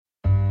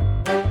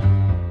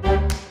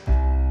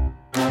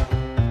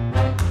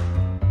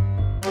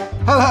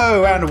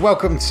Hello and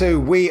welcome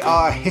to We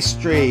Are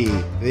History,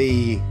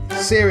 the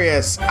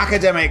serious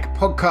academic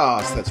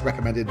podcast that's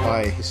recommended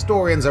by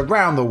historians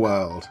around the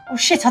world. Oh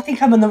shit, I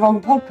think I'm on the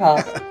wrong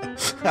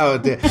podcast. Oh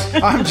dear.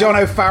 I'm John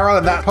O'Farrell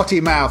and that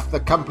potty mouth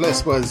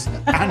accomplice was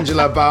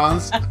Angela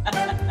Barnes.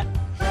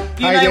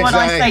 You know what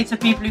I say to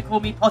people who call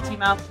me potty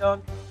mouth,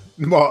 John?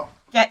 What?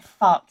 Get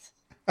fucked.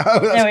 Oh,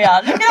 there we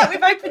are. Look at that,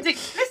 we've opened it.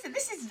 Listen,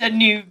 this is a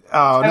new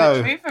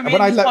territory for me.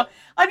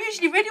 I'm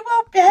usually really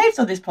well behaved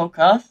on this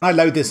podcast. When I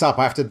load this up,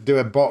 I have to do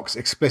a box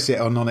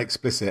explicit or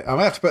non-explicit. I'm going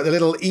to have to put the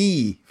little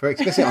E for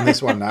explicit on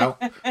this one now.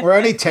 We're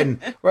only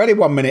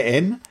 1 minute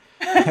in.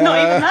 Not even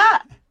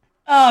that.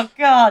 Oh,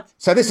 God.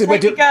 So this is...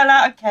 Take a girl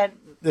out of Kent.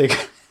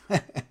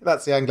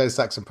 That's the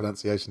Anglo-Saxon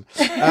pronunciation.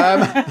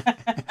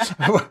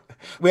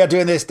 We are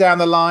doing this down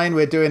the line.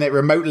 We're doing it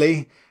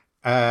remotely.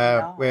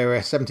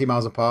 We're 70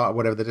 miles apart, or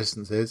whatever the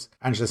distance is.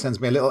 Angela sends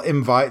me a little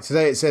invite.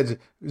 Today it said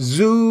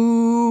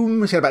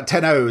Zoom. She had about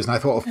 10 O's, and I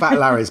thought of Fat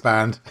Larry's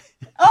band.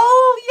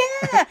 Oh,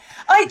 yeah.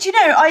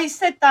 I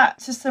said that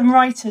to some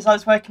writers I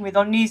was working with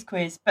on News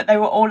Quiz, but they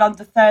were all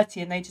under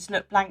 30 and they just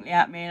looked blankly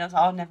at me and I was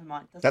like, oh, never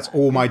mind. That's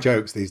all my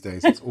jokes these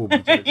days. It's all my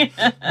jokes.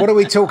 Yeah. What are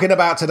we talking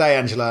about today,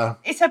 Angela?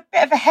 It's a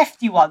bit of a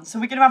hefty one, so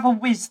we're going to have a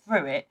whiz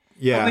through it.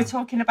 Yeah. And we're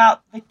talking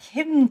about the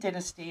Kim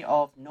dynasty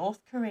of North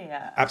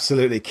Korea.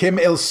 Absolutely. Kim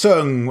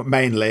Il-sung,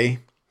 mainly.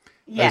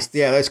 Yes.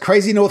 Those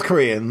crazy North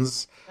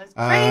Koreans. Those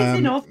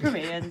crazy North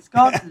Koreans.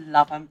 God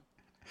love them.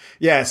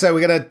 Yeah, so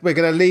we're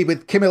gonna lead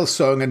with Kim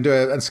Il-sung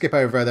and skip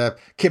over the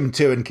Kim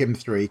 2 and Kim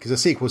 3 because the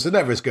sequels are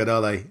never as good,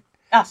 are they?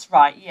 That's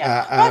right,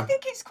 yeah. I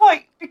think it's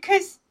quite,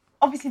 because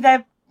obviously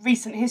their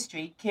recent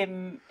history,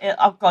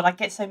 I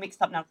get so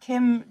mixed up now.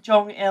 Kim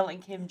Jong-il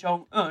and Kim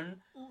Jong-un.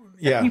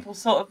 Yeah. People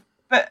sort of,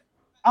 but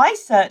I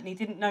certainly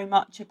didn't know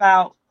much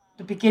about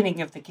the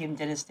beginning of the Kim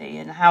dynasty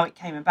and how it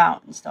came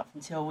about and stuff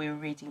until we were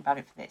reading about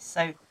it for this.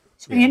 So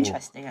it's really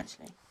interesting,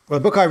 actually. Well,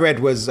 the book I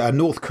read was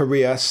North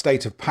Korea,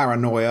 State of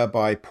Paranoia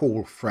by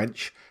Paul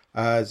French.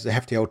 It's a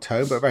hefty old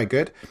tome, but very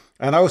good.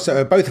 And I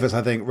also, both of us,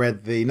 I think,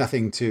 read the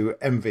Nothing to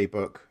Envy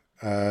book.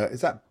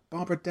 Is that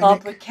Barbara Demick?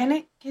 Barbara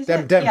Kennick, is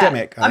it?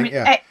 Demick, I think,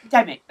 yeah.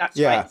 Demick, that's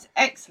right. It's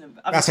excellent.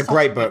 That's a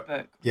great book.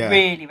 Yeah.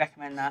 Really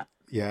recommend that.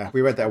 Yeah,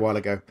 we read that a while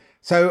ago.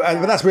 So,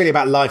 but that's really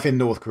about life in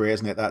North Korea,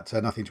 isn't it? That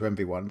Nothing to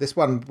Envy one. This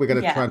one, we're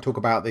going to try and talk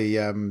about the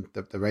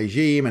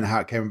regime and how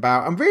it came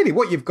about. And really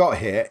what you've got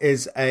here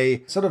is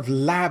a sort of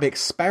lab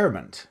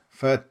experiment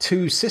for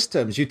two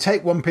systems. You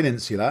take one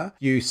peninsula,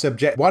 you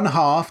subject one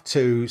half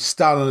to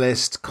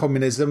Stalinist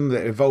communism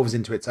that evolves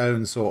into its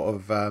own sort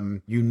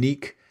of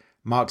unique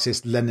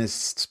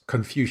Marxist-Leninist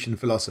Confucian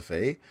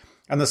philosophy.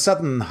 And the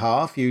southern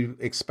half you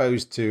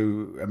expose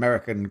to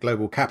American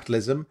global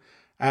capitalism.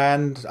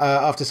 And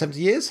after 70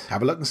 years,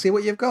 have a look and see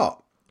what you've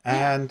got.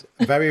 And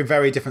very,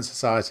 very different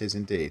societies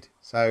indeed.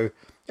 So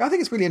I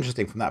think it's really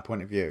interesting from that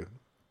point of view.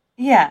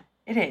 Yeah,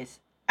 it is.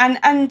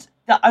 And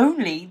the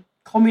only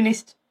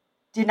communist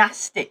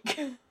dynastic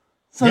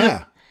sort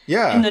of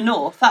in the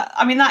north. That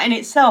in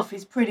itself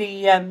is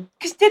pretty...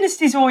 Because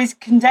dynasties are always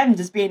condemned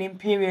as being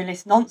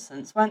imperialist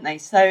nonsense, weren't they?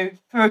 So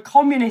for a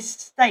communist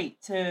state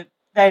to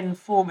then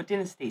form a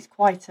dynasty is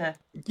quite a...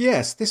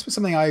 Yes, this was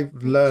something I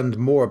learned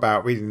more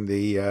about reading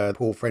the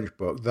Paul French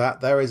book,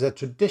 that there is a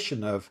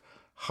tradition of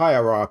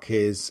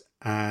hierarchies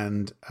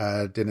and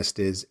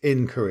dynasties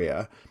in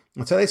Korea.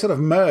 And so they sort of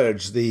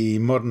merge the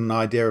modern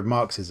idea of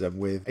Marxism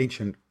with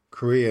ancient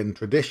Korean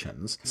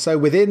traditions. So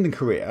within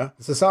Korea,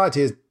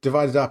 society is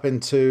divided up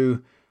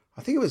into,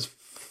 I think it was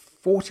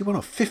 41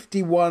 or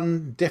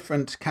 51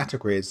 different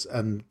categories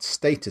and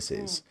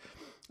statuses.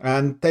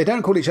 And they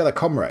don't call each other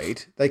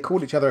comrade. They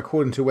call each other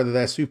according to whether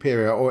they're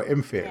superior or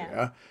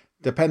inferior,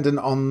 dependent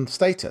on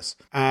status.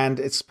 And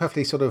it's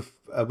perfectly sort of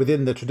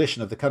within the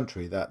tradition of the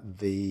country that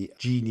the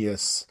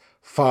genius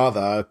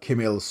father,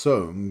 Kim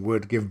Il-sung,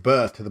 would give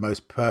birth to the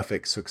most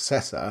perfect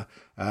successor.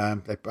 I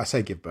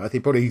say give birth. He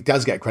probably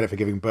does get credit for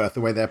giving birth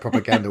the way their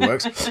propaganda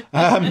works.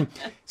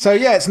 So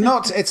yeah, it's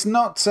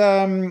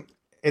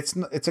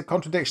a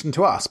contradiction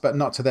to us, but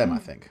not to them, I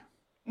think.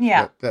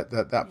 Yeah.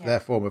 Their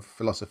form of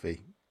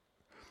philosophy.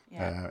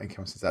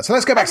 Encompasses that. So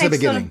let's go back to the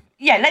beginning.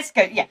 Let's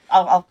go. Yeah,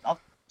 I'll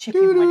chip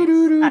in when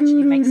it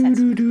actually makes sense.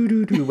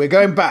 We're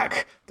going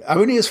back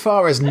only as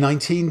far as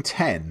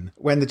 1910,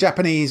 when the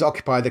Japanese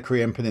occupied the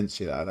Korean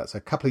Peninsula. That's a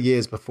couple of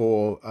years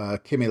before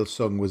Kim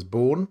Il-sung was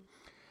born.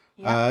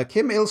 Yeah.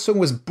 Kim Il-sung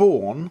was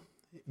born,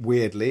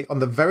 weirdly, on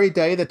the very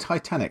day the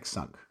Titanic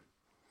sunk.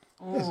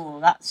 Oh,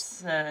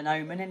 that's an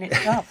omen in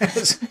itself.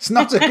 It's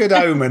not a good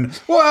omen.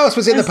 What else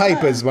was in the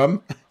papers,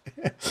 Mum?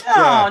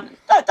 Don't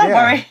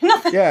worry.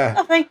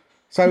 Nothing.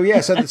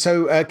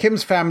 So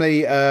Kim's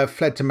family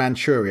fled to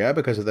Manchuria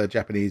because of the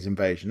Japanese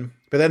invasion.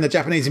 But then the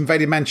Japanese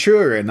invaded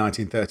Manchuria in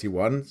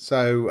 1931.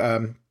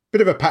 So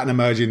bit of a pattern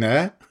emerging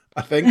there,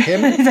 I think,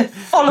 Kim.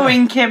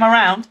 Following Kim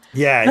around.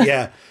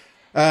 Yeah.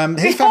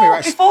 His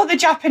before the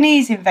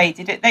Japanese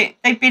invaded it,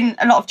 they'd been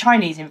a lot of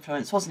Chinese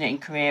influence, wasn't it, in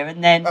Korea?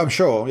 And then I'm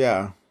sure,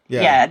 yeah.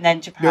 And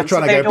then Japan. You're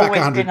trying to go back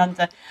 100. Been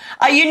under.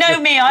 You know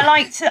me.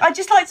 I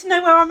just like to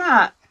know where I'm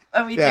at.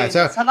 are we doing?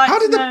 So how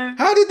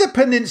did the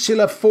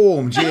peninsula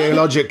form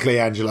geologically,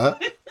 Angela?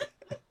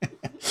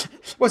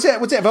 Was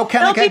it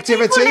volcanic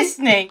activity? People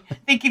listening,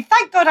 thinking,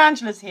 "Thank God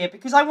Angela's here,"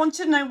 because I want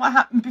to know what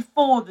happened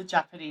before the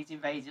Japanese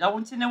invaded. I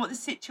want to know what the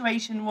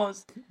situation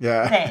was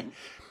then.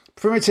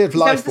 Primitive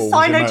life forms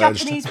emerged. There was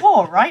the Sino-Japanese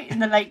War, right, in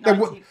the late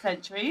 19th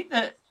century,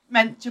 that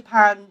meant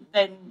Japan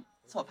then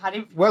sort of had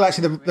influence. Well,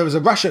 actually, there was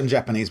a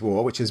Russian-Japanese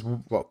war, which is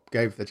what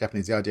gave the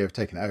Japanese the idea of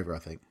taking it over, I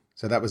think.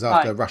 So that was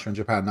after Russia and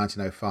Japan,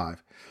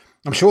 1905.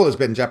 I'm sure there's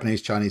been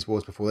Japanese-Chinese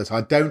wars before this.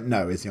 I don't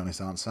know is the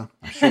honest answer.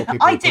 I'm sure people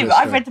I do.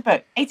 I've read the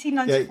book,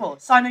 1894,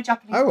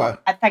 Sino-Japanese War.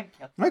 Thank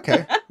you.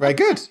 Okay, very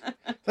good.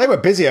 They were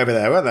busy over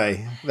there, weren't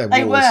they?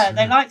 They were.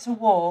 They liked a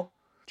war.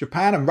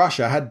 Japan and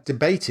Russia had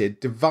debated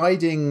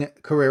dividing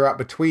Korea up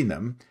between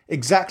them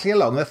exactly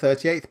along the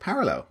 38th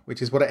parallel,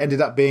 which is what it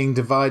ended up being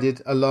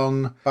divided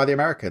along by the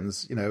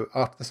Americans,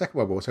 after the Second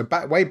World War. So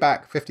way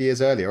back 50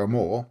 years earlier or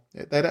more,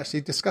 they'd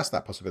actually discussed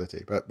that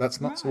possibility, but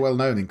that's not so well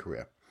known in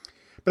Korea.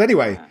 But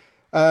anyway,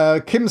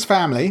 Kim's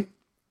family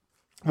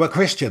were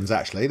Christians,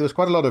 actually. There was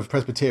quite a lot of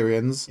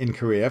Presbyterians in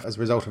Korea as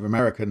a result of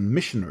American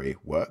missionary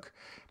work.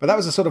 But that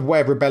was a sort of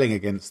way of rebelling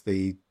against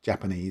the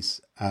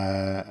Japanese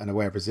and a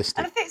way of resisting.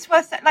 And I think it's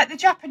worth saying, like the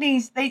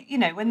Japanese,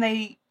 when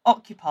they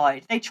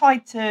occupied, they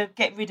tried to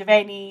get rid of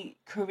any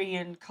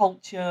Korean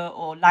culture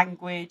or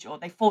language, or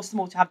they forced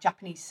them all to have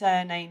Japanese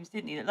surnames,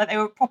 didn't they? Like they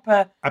were a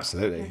proper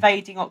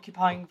invading,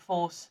 occupying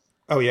force.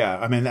 Oh, yeah.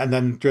 I mean, and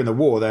then during the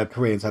war, the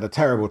Koreans had a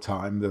terrible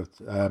time.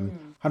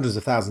 Hundreds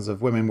of thousands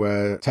of women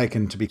were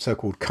taken to be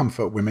so-called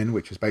comfort women,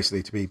 which was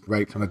basically to be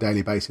raped on a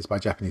daily basis by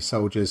Japanese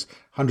soldiers.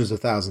 Hundreds of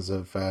thousands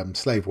of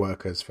slave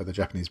workers for the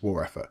Japanese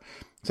war effort.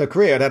 So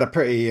Korea had a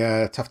pretty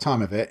tough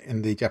time of it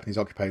in the Japanese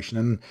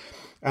occupation.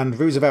 And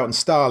Roosevelt and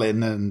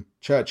Stalin and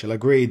Churchill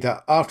agreed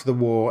that after the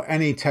war,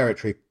 any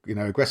territory,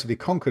 aggressively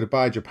conquered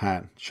by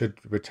Japan should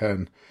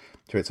return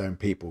to its own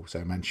people.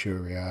 So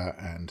Manchuria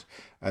and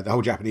the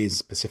whole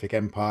Japanese Pacific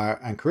Empire,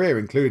 and Korea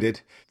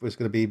included, was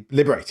going to be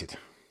liberated.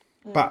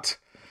 Yeah. But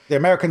the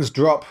Americans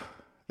drop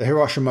the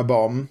Hiroshima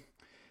bomb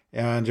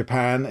in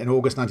Japan in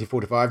August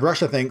 1945.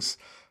 Russia thinks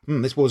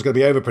this war's going to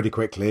be over pretty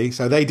quickly.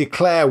 So they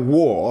declare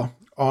war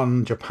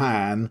on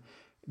Japan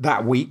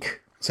that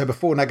week. So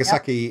before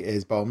Nagasaki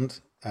is bombed,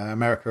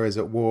 America is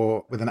at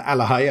war with an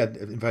ally,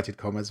 inverted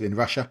commas, in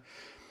Russia.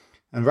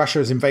 And Russia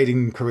is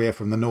invading Korea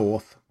from the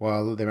north,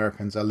 while the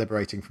Americans are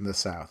liberating from the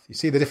south. You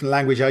see the different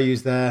language I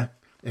use there?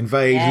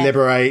 Invade,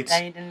 liberate.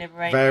 Invade and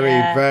liberate.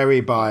 Very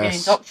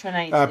biased.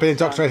 Been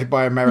indoctrinated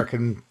by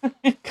American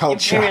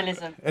culture.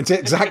 Imperialism.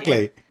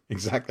 Exactly.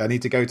 I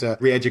need to go to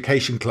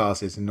re-education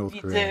classes in North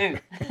Korea.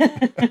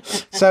 Do.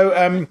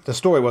 So the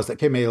story was that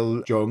Kim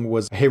Il-jung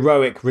was a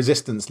heroic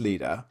resistance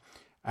leader.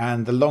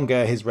 And the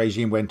longer his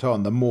regime went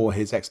on, the more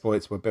his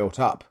exploits were built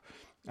up.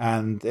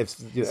 And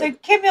so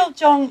Kim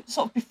Il-jung,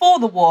 sort of before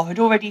the war, had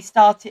already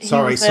started.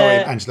 Sorry,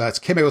 Angela, it's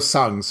Kim Il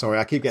Sung. Sorry,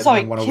 I keep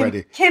getting one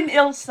already. Kim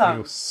Il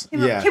Sung.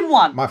 Kim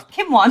One.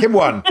 Kim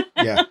One.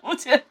 Yeah.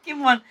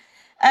 Kim One.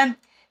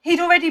 He'd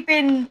already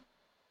been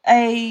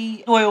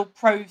a loyal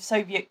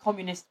pro-Soviet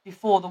communist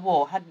before the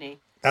war, hadn't he?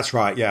 That's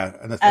right. Yeah,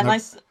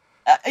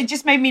 it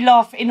just made me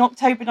laugh. In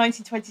October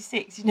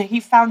 1926, he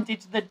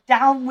founded the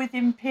Down with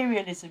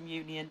Imperialism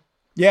Union.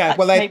 Yeah,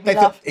 well,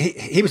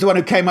 he was the one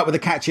who came up with the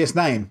catchiest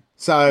name.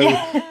 So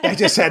they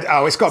just said,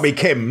 it's got to be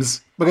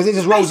Kim's, because it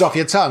just rolls off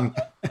your tongue.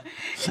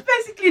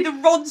 Basically the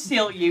Rod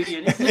Seal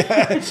Union, isn't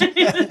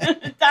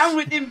it? Down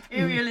with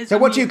imperialism. So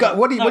what do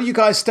you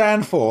guys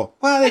stand for?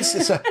 Well,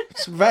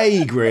 it's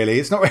vague, really.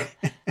 It's not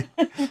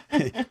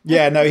really...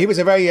 Yeah, no, he was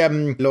a very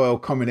loyal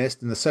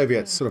communist, and the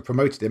Soviets sort of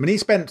promoted him. And he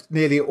spent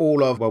nearly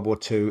all of World War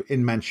II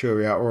in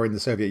Manchuria or in the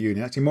Soviet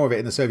Union. Actually, more of it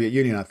in the Soviet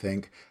Union, I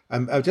think.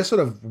 Just sort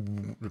of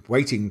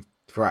waiting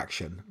for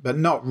action, but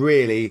not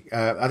really.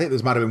 I think there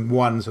might have been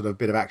one sort of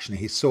bit of action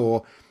he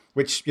saw,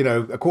 which,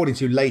 according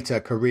to later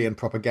Korean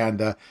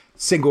propaganda,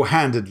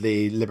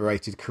 single-handedly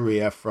liberated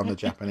Korea from the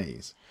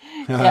Japanese.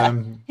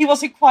 He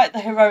wasn't quite the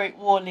heroic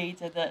war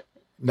leader that.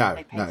 No.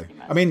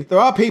 I mean, there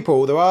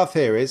are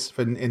theories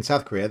in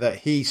South Korea that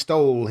he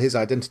stole his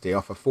identity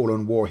off a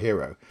fallen war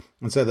hero,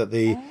 and so that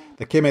the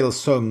Kim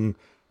Il-sung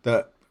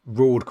that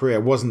ruled Korea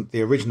wasn't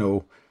the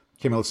original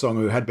Kim Il-sung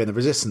who had been the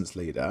resistance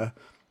leader.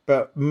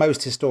 But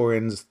most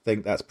historians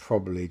think that's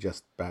probably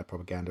just bad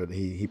propaganda.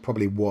 He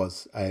probably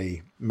was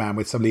a man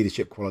with some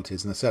leadership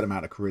qualities and a certain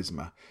amount of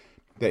charisma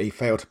that he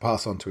failed to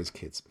pass on to his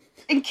kids.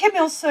 And Kim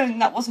Il-sung,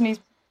 that wasn't his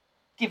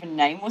given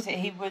name, was it?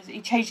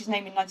 He changed his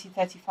name in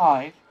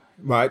 1935.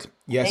 Right.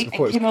 Yes. Of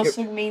course. Kim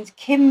Il-sung means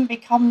Kim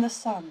become the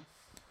sun.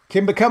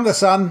 Kim become the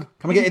sun.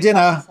 Come and get your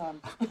dinner.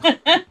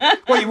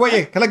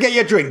 Can I get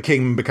you a drink?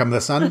 Kim become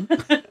the sun.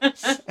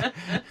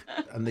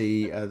 And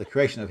the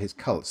creation of his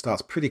cult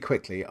starts pretty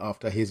quickly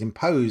after he is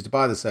imposed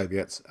by the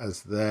Soviets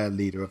as their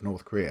leader of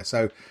North Korea.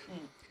 So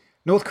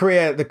North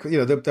Korea,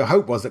 the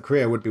hope was that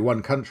Korea would be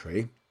one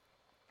country,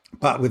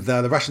 But with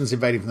the Russians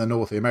invading from the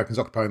north, the Americans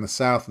occupying the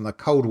south, and the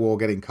Cold War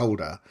getting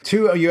colder,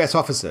 2 US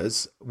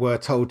officers were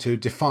told to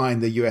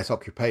define the US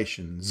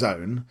occupation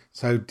zone.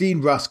 So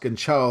Dean Rusk and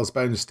Charles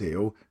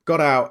Bonesteel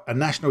got out a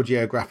National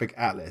Geographic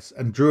atlas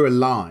and drew a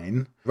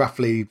line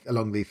roughly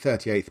along the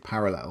 38th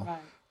parallel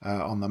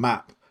on the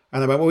map.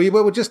 And they went,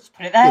 well, we'll just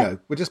put it there.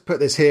 We'll just put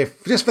this here,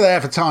 just for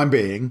there for time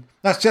being.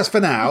 That's just for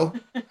now.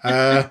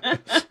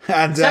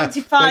 And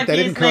 75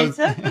 years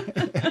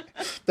later.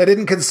 They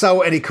didn't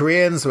consult any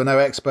Koreans. There were no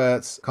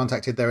experts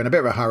contacted. They were in a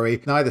bit of a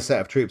hurry. Neither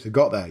set of troops had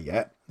got there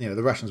yet.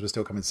 The Russians were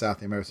still coming south.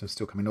 The Americans were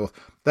still coming north.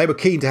 They were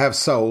keen to have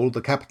Seoul, the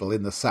capital,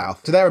 in the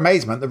south. To their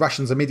amazement, the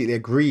Russians immediately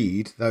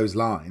agreed those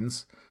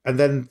lines. And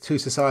then 2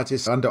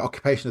 societies under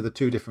occupation of the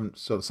 2 different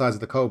sort of sides of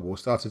the Cold War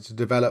started to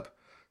develop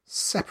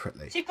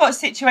separately. So you've got a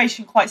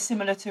situation quite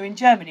similar to in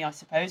Germany, I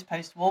suppose,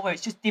 post-war, where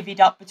it's just divvied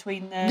up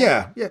between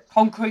the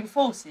conquering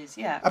forces.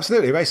 Yeah,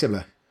 absolutely, very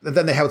similar. And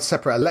then they held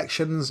separate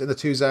elections in the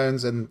 2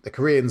 zones, and the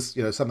Koreans,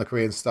 some of the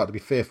Koreans started to be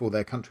fearful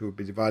their country would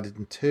be divided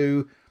in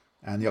 2,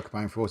 and the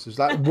occupying forces was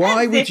like,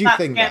 why would you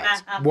think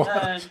that?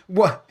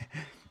 What?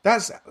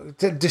 That's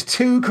just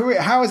 2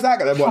 Korea. How is that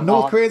going to? What,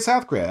 North Korea and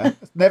South Korea?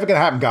 It's never going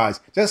to happen, guys.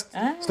 Just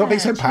stop being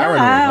so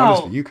paranoid.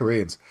 Honestly, you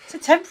Koreans. It's a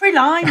temporary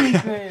line, you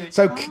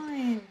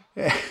grew.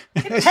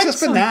 It's just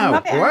for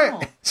now,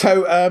 right?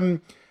 So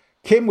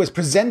Kim was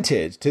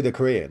presented to the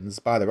Koreans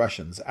by the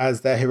Russians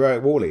as their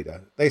heroic war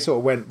leader. They sort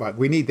of went, right,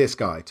 we need this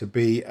guy to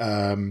be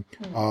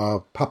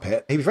our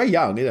puppet. He was very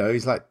young,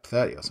 he's like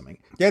 30 or something.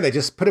 Yeah, they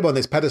just put him on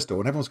this pedestal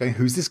and everyone's going,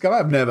 who's this guy?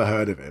 I've never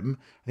heard of him.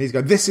 And he's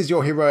going, this is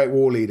your heroic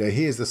war leader.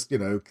 He is this,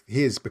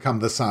 he has become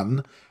the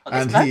son.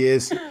 And he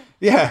is,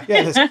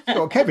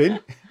 Kevin,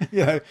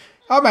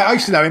 Oh, mate, I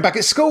used to know him back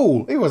at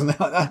school. He wasn't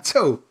like that at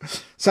all.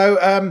 So,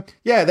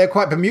 they're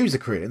quite bemused, the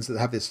Koreans, that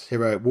have this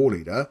heroic war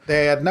leader.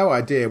 They had no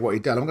idea what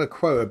he'd done. I'm going to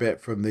quote a bit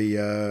from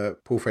the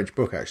Paul French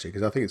book, actually,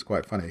 because I think it's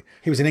quite funny.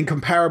 He was an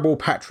incomparable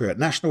patriot,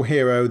 national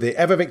hero, the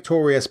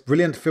ever-victorious,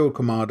 brilliant field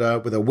commander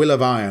with a will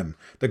of iron,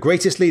 the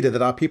greatest leader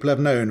that our people have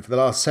known for the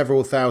last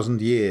several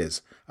thousand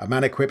years, a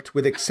man equipped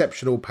with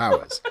exceptional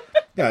powers.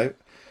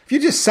 If you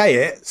just say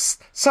it,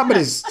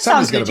 somebody's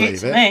going to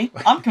believe it. Me.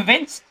 I'm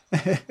convinced.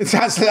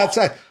 That's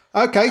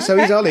Okay, so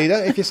he's our leader,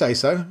 if you say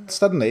so.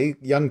 Suddenly,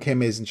 young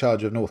Kim is in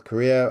charge of North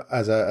Korea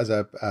as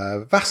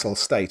a vassal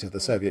state of the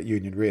Soviet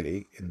Union,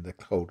 really, in the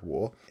Cold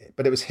War.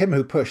 But it was him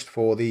who pushed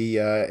for the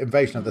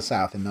invasion of the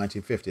South in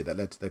 1950 that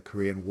led to the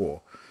Korean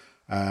War,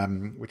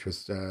 which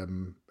was a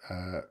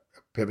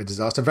bit of a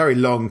disaster. Very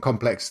long,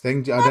 complex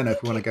thing. I don't know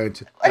if we want to go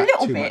into that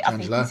too much,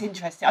 Angela. I think it's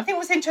interesting. I think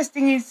what's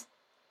interesting is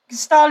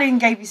Stalin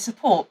gave his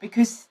support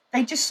because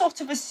they just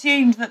sort of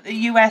assumed that the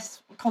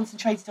US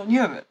concentrated on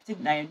Europe,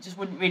 didn't they? And just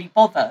wouldn't really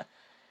bother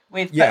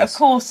with. Yes. But of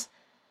course,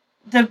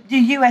 the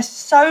US is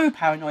so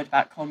paranoid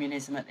about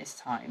communism at this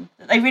time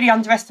that they really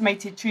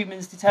underestimated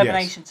Truman's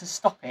determination to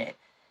stop it.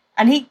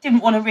 And he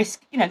didn't want to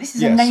risk, this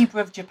is a neighbour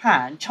of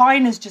Japan.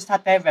 China's just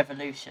had their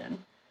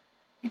revolution.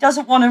 He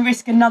doesn't want to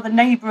risk another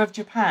neighbour of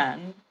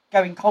Japan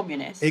going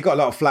communist. He got a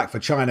lot of flack for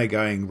China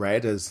going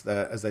red, as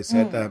they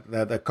said.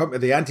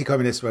 The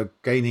anti-communists were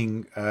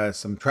gaining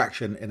some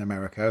traction in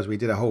America, as we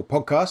did a whole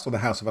podcast on the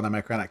House of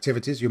Un-American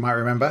Activities, you might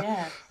remember.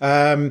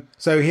 Yeah.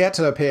 So he had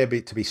to appear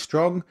to be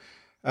strong.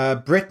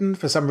 Britain,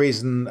 for some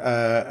reason,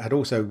 had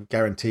also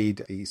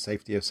guaranteed the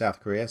safety of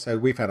South Korea, so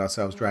we found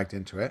ourselves dragged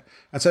into it.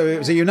 And so it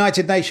was a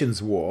United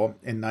Nations war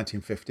in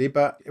 1950,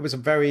 but it was a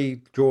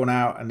very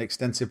drawn-out and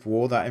extensive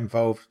war that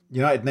involved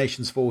United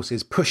Nations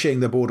forces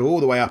pushing the border all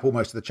the way up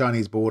almost to the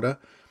Chinese border,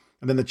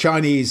 and then the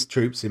Chinese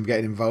troops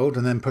getting involved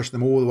and then pushing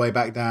them all the way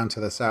back down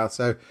to the south.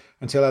 So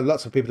until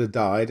lots of people had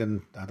died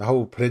and the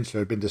whole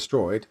peninsula had been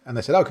destroyed, and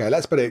they said, okay,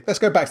 let's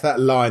go back to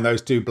that line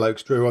those 2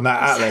 blokes drew on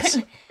that atlas.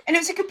 And it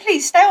was a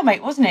complete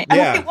stalemate, wasn't it?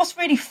 And I think what's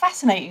really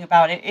fascinating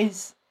about it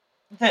is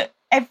that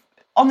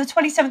on the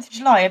 27th of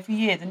July every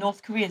year, the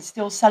North Koreans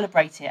still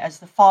celebrate it as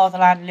the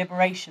Fatherland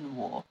Liberation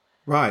War.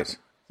 Right.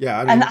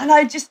 Yeah. And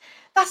I just,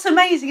 that's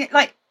amazing.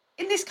 Like,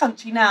 in this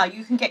country now,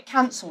 you can get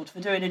cancelled for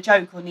doing a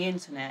joke on the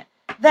internet.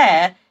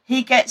 There,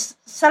 he gets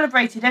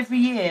celebrated every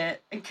year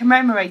and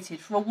commemorated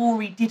for a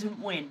war he didn't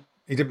win.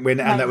 He didn't win,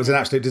 and that was an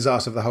absolute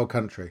disaster for the whole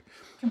country.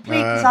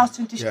 Complete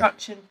disaster and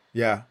destruction.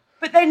 Yeah.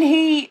 But then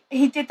he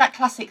did that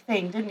classic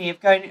thing, didn't he, of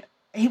going...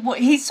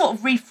 He sort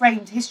of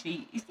reframed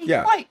history.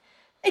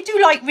 They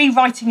do like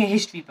rewriting a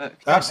history book.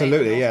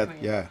 Absolutely,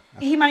 yeah.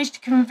 He managed to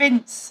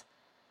convince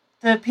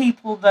the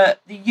people that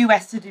the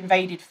US had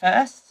invaded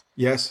first.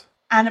 Yes.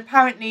 And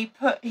apparently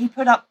he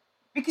put up...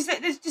 Because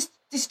there's just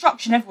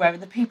destruction everywhere,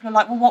 and the people are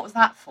like, well, what was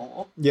that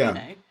for?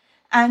 Yeah.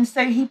 And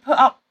so he put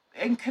up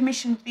and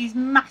commissioned these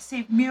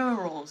massive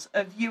murals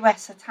of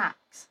US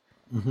attacks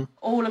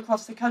all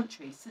across the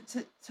country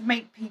to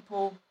make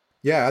people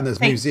and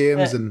there's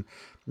museums and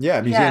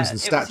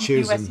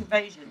statues it was US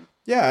invasion.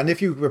 And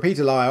if you repeat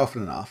a lie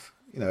often enough,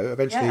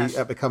 eventually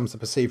that becomes the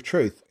perceived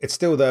truth. It's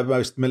still the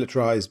most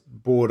militarized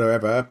border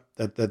ever,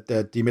 the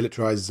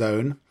demilitarized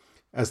zone,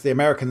 as the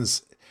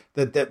Americans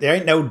There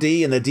ain't no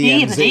D in the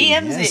DMZ. D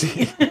in the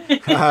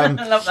DMZ. I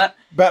love that.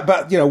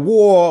 But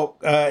war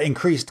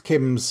increased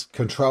Kim's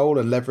control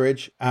and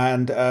leverage,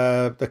 and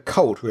the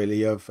cult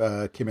really of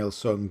Kim Il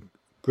Sung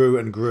grew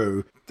and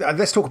grew.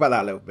 Let's talk about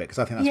that a little bit, because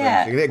I think that's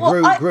very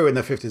interesting. It grew in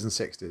the 50s and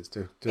 60s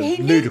to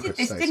he ludicrous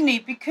this, states. Didn't he?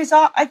 Because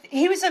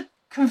he was a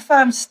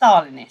confirmed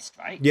Stalinist,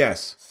 right?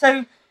 Yes.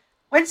 So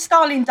when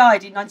Stalin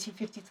died in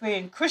 1953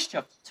 and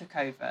Khrushchev took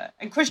over,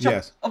 and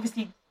Khrushchev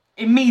obviously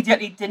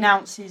immediately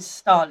denounces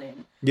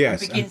Stalin and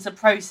begins the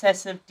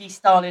process of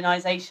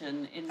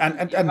de-Stalinization in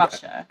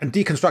Russia. And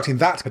deconstructing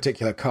that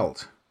particular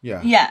cult.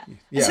 Yeah.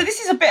 So this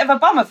is a bit of a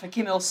bummer for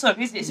Kim Il-sung,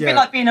 isn't it? It's a bit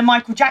like being a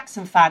Michael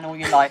Jackson fan all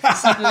your life. And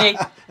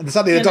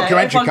suddenly the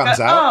documentary comes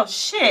out. Oh,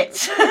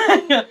 shit.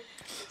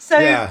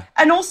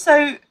 And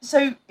also,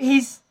 so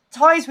his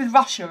ties with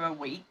Russia are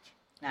weak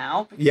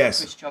now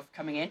because of Khrushchev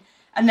coming in.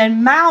 And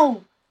then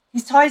Mao,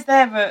 his ties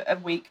there are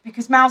weak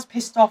because Mao's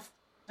pissed off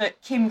that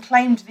Kim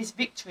claimed this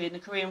victory in the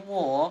Korean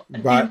War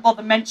and didn't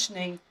bother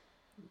mentioning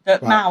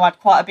that Mao had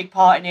quite a big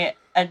part in it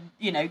and,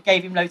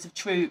 gave him loads of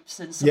troops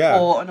and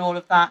support and all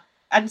of that.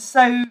 And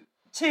so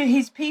to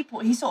his people,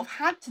 he sort of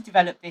had to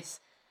develop this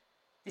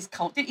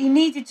cult. He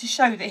needed to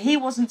show that he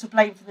wasn't to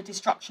blame for the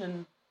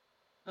destruction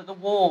that the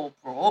war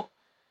brought,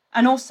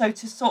 and also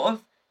to sort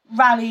of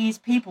rally his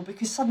people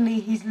because suddenly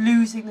he's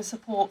losing the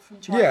support from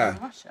China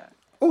and Russia.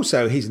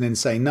 Also, he's an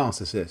insane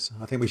narcissist.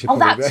 I think we should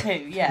probably... that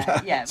too,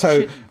 yeah.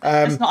 So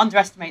let's not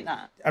underestimate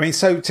that. I mean,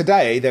 so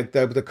today,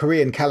 the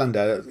Korean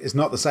calendar is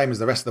not the same as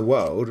the rest of the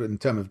world in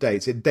terms of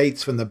dates. It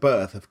dates from the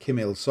birth of Kim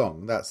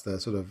Il-sung. That's the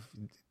sort of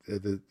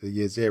the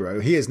year zero.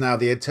 He is now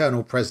the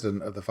eternal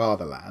president of the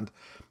fatherland.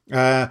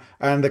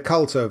 And the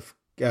cult of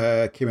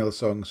Kim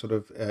Il-sung sort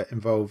of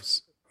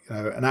involves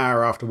an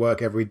hour after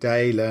work every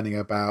day learning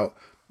about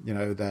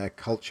their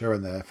culture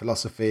and their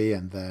philosophy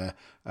and their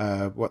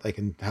how they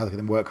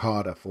can work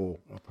harder for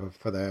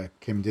their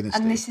Kim dynasty.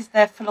 And this is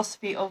their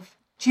philosophy of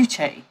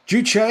Juche.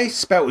 Juche,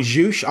 spelled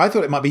Juche. I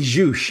thought it might be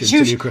Juche.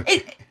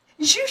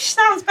 Juche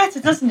sounds better,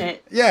 doesn't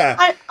it? Yeah.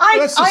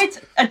 I'd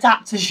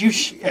adapt to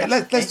Juche. Yeah,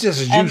 let's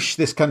just Juche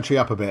this country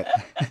up a bit.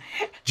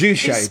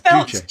 Juche. It's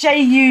spelled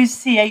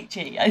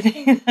Juche. I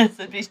think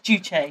it's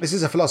Juche. This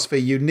is a philosophy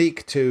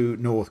unique to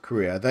North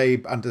Korea. They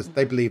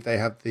believe they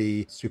have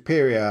the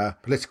superior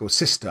political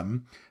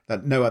system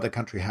that no other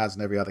country has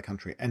and every other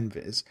country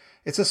envies.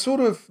 It's a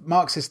sort of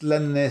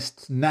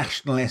Marxist-Leninist,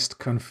 nationalist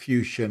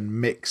Confucian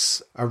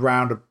mix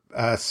around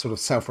a sort of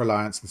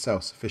self-reliance and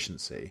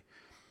self-sufficiency.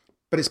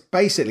 But it's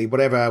basically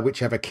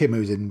whichever Kim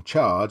who's in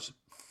charge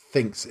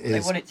thinks is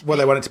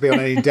they want it to be on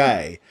any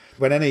day.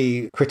 When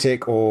any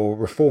critic or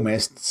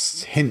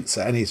reformist hints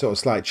at any sort of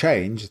slight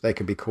change, they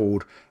can be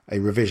called a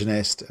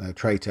revisionist and a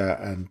traitor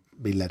and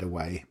be led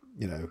away,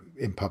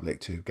 in public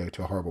to go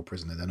to a horrible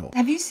prison in the north.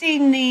 Have you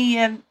seen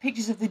the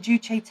pictures of the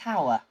Juche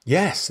Tower?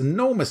 Yes,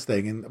 enormous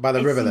thing by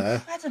the river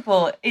there. It's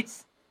incredible.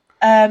 It's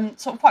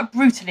sort of quite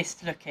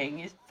brutalist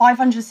looking. It's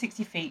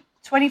 560 feet.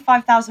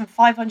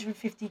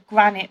 25,550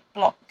 granite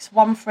blocks,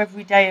 one for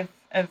every day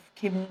of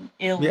Kim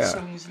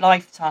Il-sung's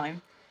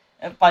lifetime,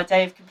 by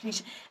day of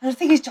completion. And the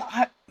thing is,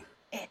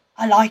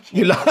 I like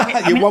it.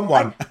 You want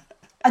one?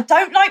 I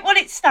don't like what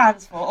it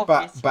stands for,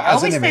 obviously. But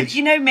as an image,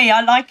 you know me,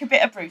 I like a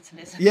bit of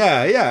brutalism.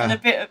 Yeah.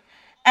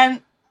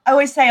 And I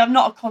always say I'm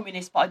not a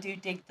communist, but I do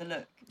dig the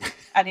look,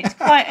 and it's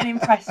quite an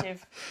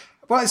impressive.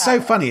 Well, it's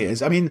so funny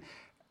I mean,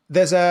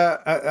 there's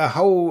a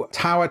whole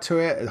tower to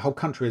it. The whole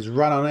country is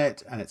run on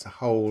it, and it's a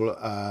whole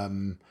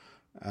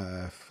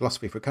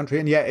philosophy for a country.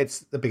 And yet, it's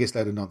the biggest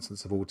load of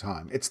nonsense of all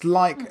time. It's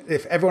like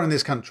if everyone in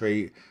this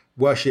country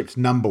worshipped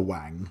Number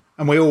Wang,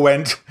 and we all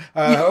went,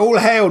 "All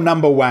hail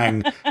Number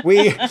Wang!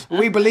 We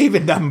believe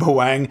in Number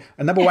Wang,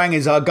 and Number Wang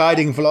is our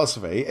guiding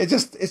philosophy." It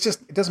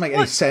doesn't make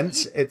any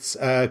sense. It's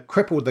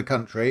crippled the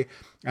country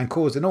and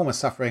caused enormous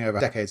suffering over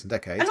decades and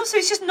decades. And also,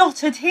 it's just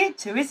not adhered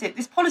to, is it?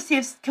 This policy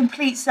of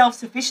complete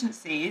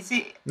self-sufficiency, is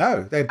it?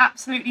 No, they're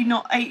absolutely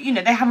not.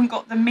 They haven't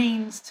got the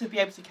means to be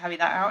able to carry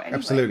that out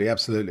anyway.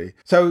 Absolutely.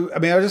 So, I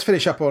mean, I'll just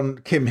finish up on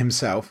Kim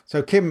himself.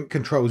 So, Kim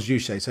controls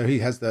Juche, so he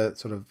has the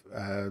sort of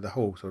the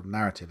whole sort of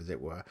narrative, as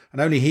it were,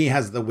 and only he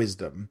has the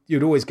wisdom.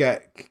 You'd always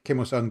get Kim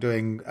Il-sung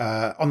doing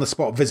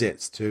on-the-spot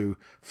visits to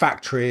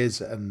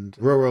factories and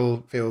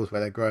rural fields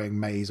where they're growing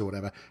maize or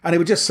whatever, and he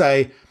would just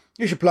say,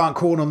 "You should plant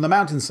corn on the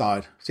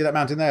mountainside. See that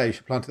mountain there? You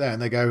should plant it there."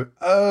 And they go,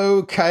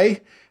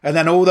 "Okay." And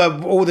then all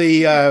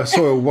the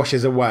soil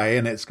washes away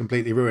and it's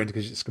completely ruined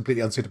because it's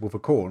completely unsuitable for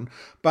corn.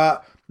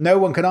 But no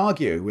one can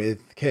argue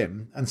with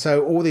Kim. And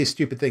so all these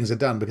stupid things are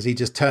done because he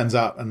just turns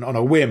up and on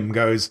a whim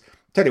goes,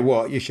 "Tell you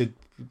what, you should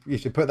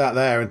put that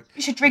there. And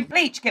you should drink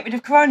bleach, get rid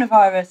of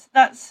coronavirus."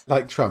 That's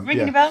like Trump.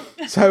 Ringing a bell.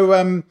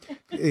 So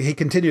he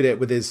continued it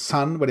with his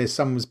son. When his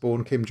son was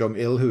born, Kim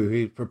Jong-il, who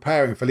he was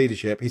preparing for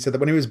leadership, he said that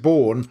when he was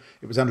born,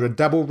 it was under a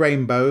double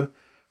rainbow.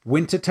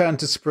 Winter turned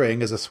to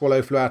spring as a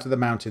swallow flew out of the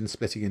mountain,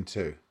 splitting in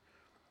two.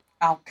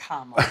 Oh,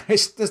 come on.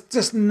 There's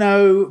just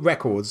no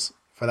records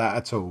for that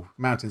at all.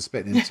 Mountain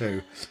splitting in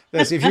two.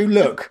 If you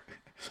look,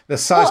 the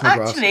seismographs.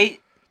 Well, actually,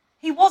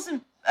 he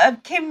wasn't...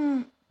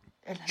 Kim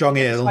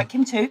Jong-il. Like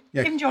Kim Il.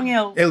 Yeah. Kim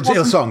Jong-il.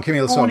 Il-sung. Kim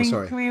Il-sung, born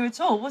sorry. in Korea at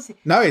all, was he?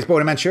 No, he's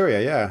born in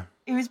Manchuria, yeah.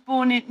 He was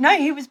born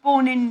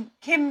in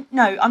Kim...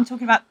 No, I'm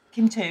talking about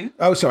Kim Il.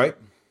 Oh, sorry.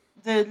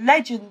 The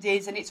legend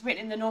is, and it's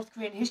written in the North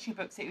Korean history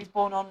books, that he was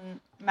born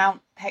on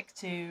Mount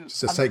Paektu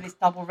under this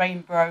double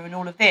rainbow and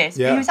all of this.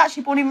 Yeah. But he was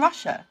actually born in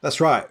Russia. That's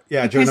right.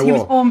 Yeah, during the war. Because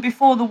he was born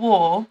before the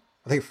war.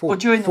 I think or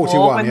during the 41,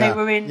 war when they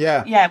were in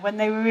when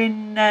they were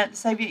in the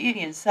Soviet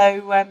Union.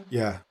 So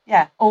it's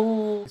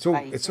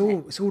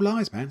all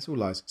lies, man. It's all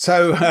lies.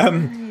 So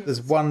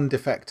there's one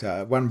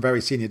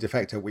very senior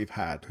defector we've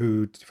had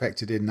who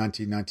defected in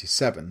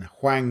 1997,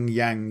 Hwang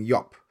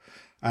Yang-yop,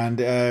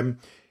 and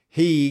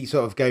he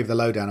sort of gave the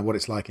lowdown of what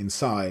it's like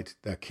inside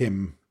the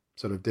Kim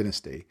sort of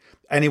dynasty.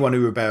 Anyone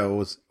who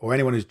rebels or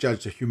anyone who's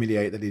judged to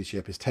humiliate the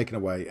leadership is taken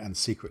away and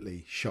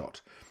secretly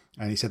shot.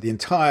 And he said the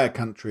entire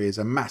country is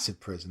a massive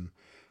prison.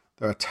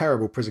 There are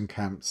terrible prison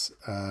camps,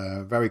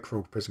 very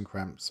cruel prison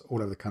camps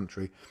all over the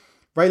country.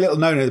 Very little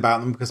known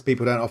about them because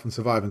people don't often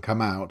survive and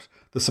come out.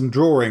 There's some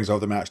drawings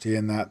of them actually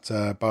in that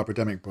Barbara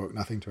Demick book,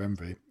 Nothing to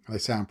Envy. They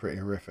sound pretty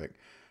horrific.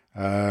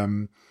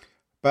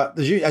 But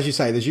as you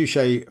say, the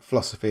Juche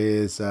philosophy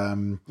was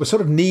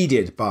sort of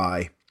needed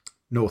by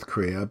North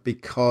Korea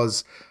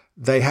because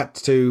they had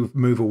to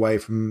move away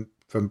from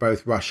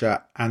both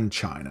Russia and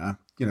China.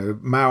 You know,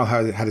 Mao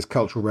had his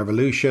Cultural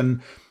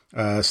Revolution.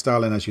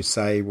 Stalin, as you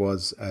say,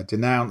 was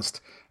denounced.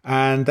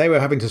 And they were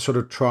having to sort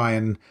of try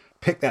and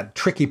pick that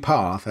tricky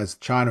path as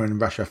China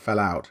and Russia fell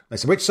out. They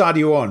said, which side are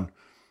you on?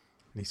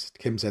 And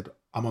Kim said,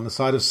 I'm on the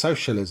side of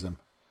socialism.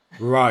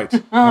 Right.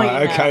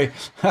 Okay.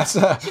 That's, do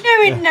you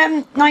know in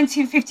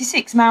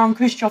 1956, Mao and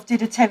Khrushchev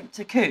did attempt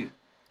a coup?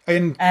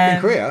 In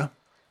Korea?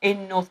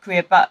 In North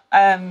Korea, but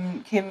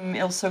Kim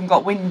Il-sung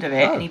got wind of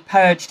it and he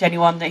purged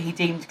anyone that he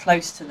deemed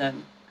close to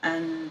them.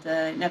 And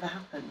it never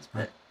happened,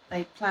 but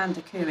they planned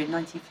a coup in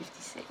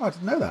 1956. Oh, I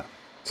didn't know that.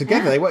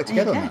 Together, they worked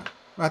together on that.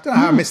 Well, I don't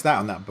know how I missed that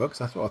on that book,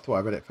 so I thought I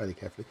read it fairly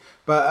carefully.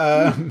 But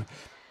I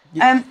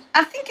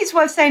think it's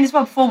worth saying as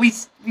well before we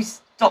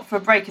stop for a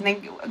break, and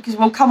then because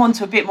we'll come on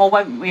to a bit more,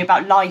 won't we,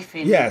 about life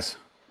in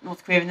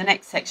North Korea in the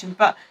next section.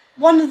 But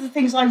one of the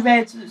things I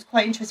read that was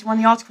quite interesting, one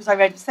of the articles I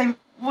read was saying,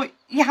 well,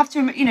 you have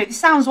to, this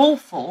sounds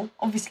awful,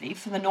 obviously,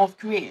 for the North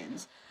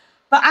Koreans,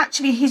 but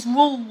actually his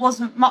rule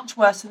wasn't much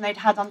worse than they'd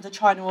had under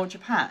China or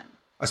Japan.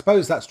 I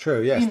suppose that's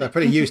true, yes. They're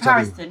pretty used to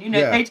having...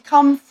 they'd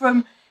come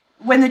from...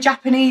 When the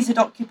Japanese had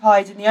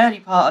occupied in the early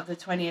part of the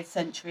 20th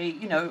century,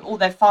 all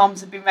their farms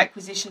had been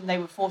requisitioned, they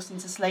were forced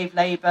into slave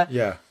labour.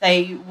 Yeah.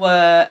 They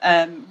were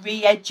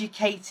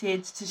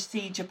re-educated to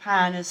see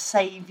Japan as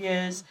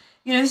saviours.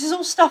 This is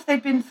all stuff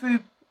they'd been through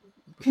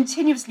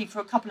continuously for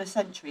a couple of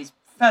centuries,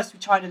 first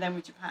with China, then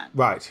with Japan.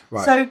 Right.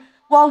 So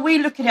while we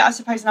look at it, I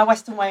suppose, in our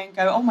Western way and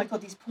go, oh my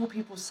God, these poor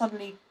people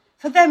suddenly...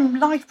 For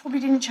them, life probably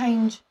didn't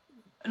change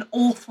an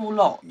awful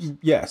lot.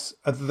 Yes,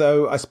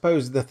 though I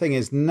suppose the thing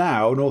is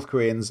now North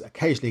Koreans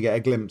occasionally get a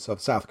glimpse of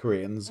South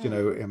Koreans,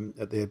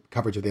 at the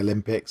coverage of the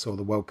Olympics or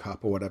the World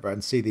Cup or whatever,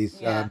 and see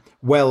these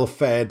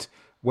well-fed,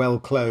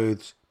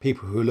 well-clothed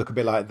people who look a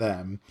bit like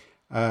them.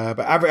 But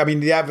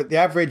the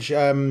average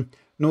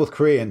North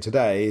Korean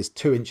today is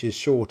 2 inches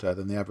shorter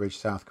than the average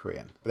South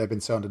Korean. But they've been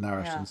so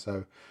undernourished and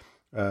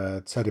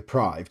so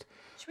deprived.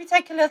 Should we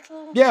take a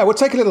little... Yeah, we'll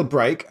take a little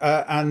break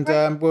and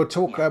we'll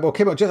talk...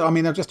 Kim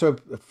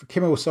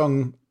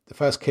Il-sung, the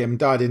first Kim,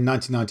 died in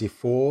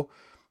 1994.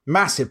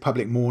 Massive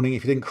public mourning.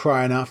 If you didn't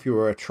cry enough, you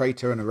were a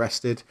traitor and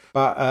arrested.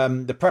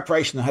 But the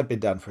preparation had been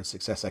done for his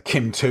successor,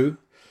 Kim II.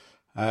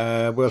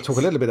 We'll talk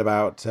a little bit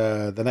about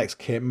the next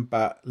Kim,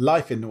 but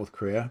life in North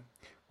Korea,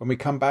 when we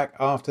come back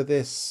after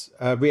this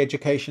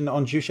re-education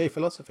on Juche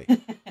philosophy.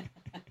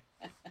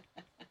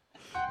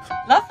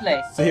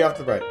 Lovely. See you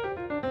after the break.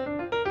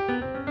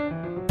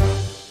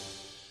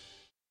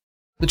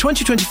 The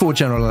 2024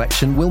 general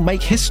election will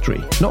make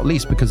history, not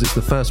least because it's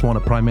the first one a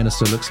Prime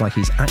Minister looks like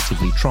he's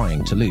actively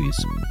trying to lose.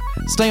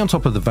 Stay on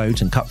top of the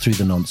vote and cut through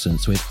the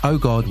nonsense with Oh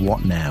God,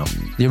 What Now?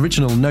 The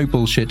original no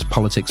bullshit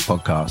politics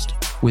podcast.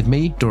 With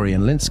me,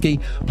 Dorian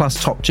Linsky,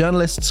 plus top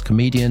journalists,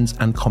 comedians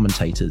and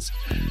commentators.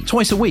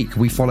 Twice a week,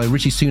 we follow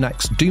Rishi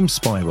Sunak's doom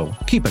spiral,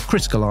 keep a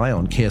critical eye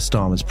on Keir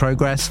Starmer's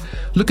progress,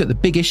 look at the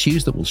big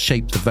issues that will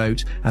shape the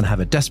vote and have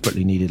a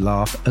desperately needed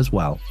laugh as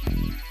well.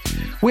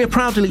 We are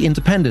proudly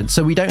independent,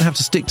 so we don't have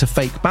to stick to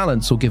fake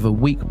balance or give a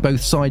weak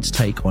both sides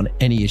take on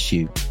any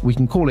issue. We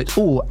can call it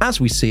all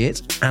as we see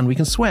it, and we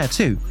can swear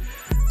too.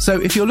 So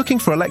if you're looking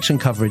for election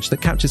coverage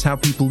that captures how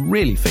people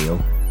really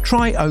feel,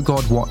 try Oh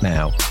God, What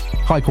Now?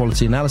 High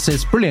quality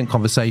analysis, brilliant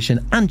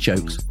conversation and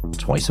jokes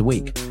twice a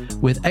week,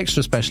 with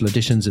extra special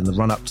editions in the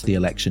run-up to the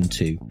election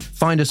too.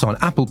 Find us on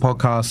Apple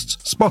Podcasts,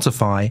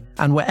 Spotify,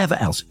 and wherever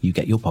else you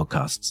get your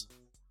podcasts.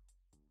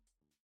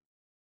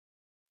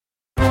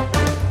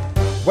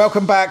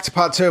 Welcome back to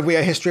part 2 of We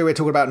Are History. We're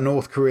talking about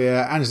North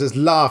Korea. Angela's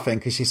laughing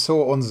because she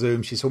saw on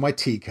Zoom, she saw my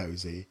tea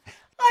cozy.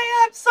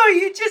 I am sorry,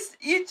 you just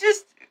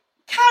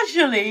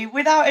casually,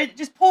 without it,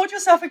 just poured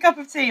yourself a cup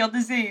of tea on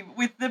the Zoom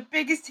with the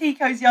biggest tea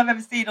cozy I've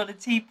ever seen on a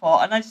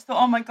teapot. And I just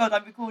thought, oh my God,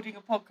 I'm recording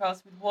a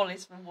podcast with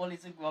Wallace from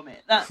Wallace and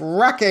Gromit.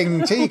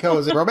 Cracking tea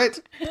cozy,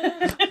 Gromit.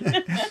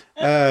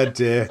 Oh,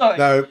 dear. Sorry.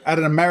 No, I had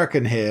an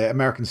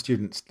American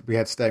student we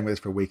had staying with us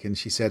for a week, and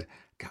she said,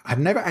 I've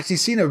never actually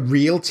seen a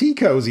real tea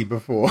cozy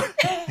before.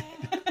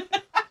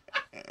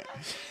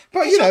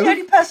 But you're the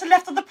only person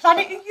left on the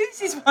planet who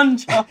uses one,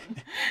 John.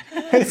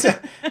 it's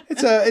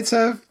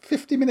a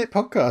 50-minute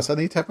podcast. I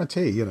need to have my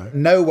tea.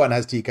 No one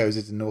has tea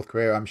cozies in North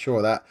Korea. I'm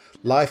sure that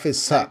life is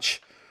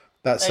such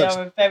that they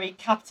are a very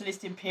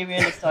capitalist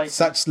imperialist idea.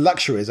 Such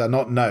luxuries are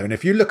not known.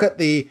 If you look at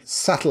the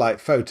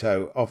satellite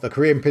photo of the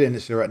Korean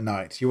Peninsula at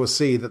night, you will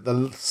see that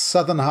the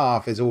southern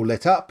half is all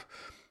lit up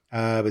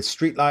with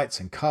street lights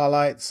and car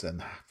lights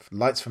and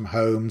lights from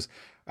homes,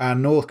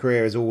 and North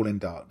Korea is all in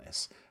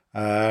darkness.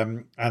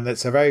 And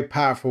it's a very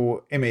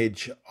powerful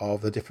image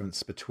of the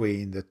difference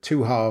between the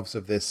two halves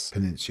of this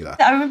peninsula.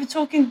 I remember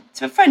talking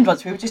to a friend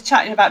once, we were just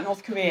chatting about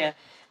North Korea,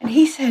 and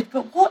he said,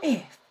 but what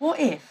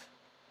if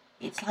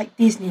it's like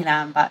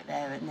Disneyland back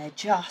there and they're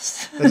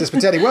just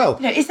pretending well.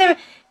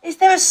 Is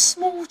there a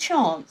small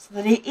chance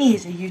that it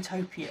is a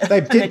utopia?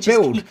 They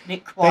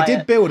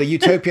did build a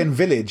utopian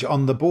village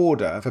on the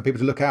border for people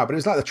to look out, but it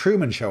was like the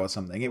Truman Show or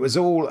something. It was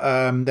all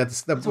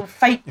it's all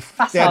fake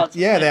facades.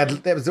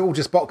 There was all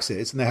just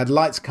boxes, and they had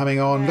lights coming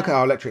on. Yeah. Look at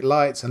our electric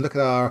lights, and look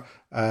at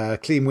our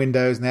clean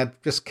windows, and they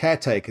had just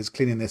caretakers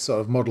cleaning this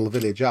sort of model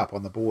village up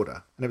on the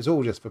border, and it was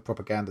all just for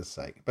propaganda's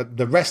sake. But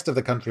the rest of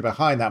the country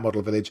behind that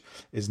model village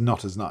is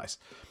not as nice.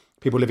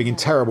 People living in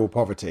terrible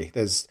poverty.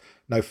 There's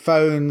no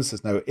phones,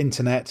 there's no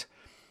internet.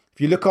 If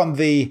you look on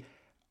the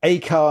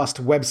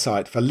Acast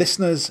website for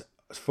listeners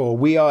for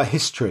We Are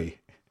History,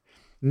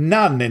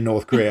 none in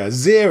North Korea.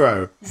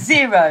 Zero.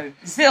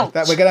 Zilch.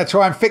 That we're going to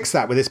try and fix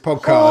that with this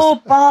podcast.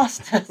 Poor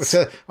bastards.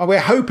 We're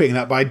hoping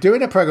that by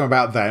doing a program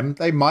about them,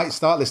 they might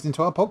start listening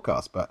to our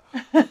podcast. But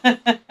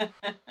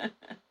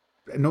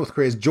North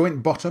Korea's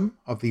joint bottom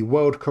of the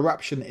World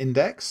Corruption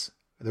Index.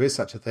 There is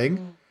such a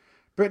thing.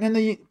 Britain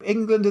and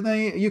England and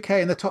the UK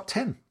in the top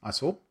 10, I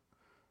saw.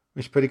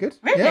 Which is pretty good.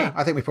 Really? Yeah,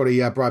 I think we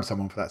probably bribed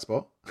someone for that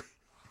spot.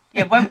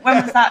 Yeah, when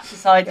was that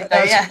decided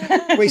though?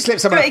 Yeah. We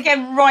slipped someone. Do it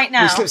again right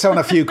now. We slipped someone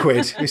a few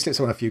quid.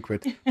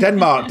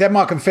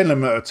 Denmark and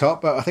Finland were at the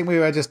top, but I think we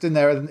were just in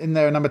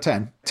there number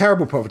 10.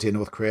 Terrible poverty in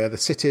North Korea. The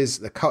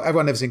cities,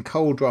 everyone lives in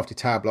cold, drafty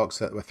tower blocks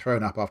that were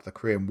thrown up after the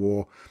Korean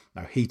War.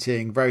 No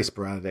heating, very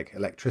sporadic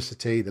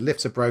electricity. The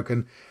lifts are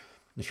broken.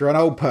 If you're an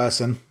old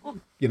person,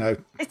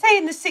 They say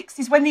in the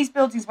 60s when these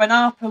buildings went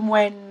up and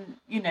when,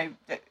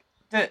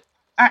 that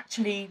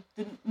actually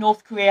the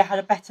North Korea had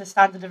a better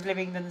standard of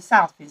living than the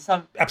South in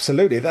some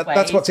Absolutely.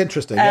 That's what's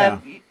interesting, yeah.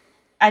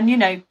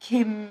 And,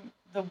 Kim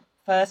the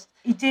First,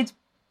 he did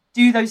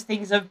do those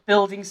things of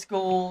building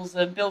schools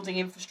and building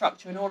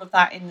infrastructure and all of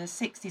that in the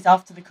 60s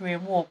after the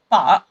Korean War.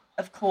 But,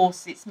 of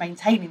course, it's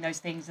maintaining those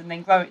things and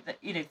then growing,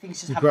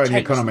 things just haven't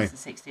changed since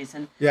the 60s.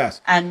 And,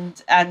 yes.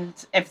 And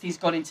everything's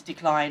gone into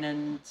decline.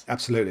 And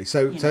absolutely.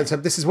 So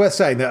this is worth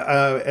saying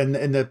that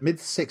in the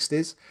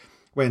mid-60s,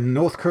 when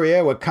North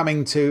Korea were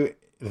coming to...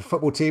 The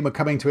football team were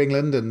coming to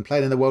England and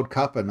playing in the World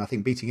Cup and I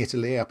think beating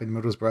Italy up in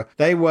Middlesbrough.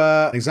 They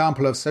were an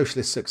example of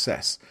socialist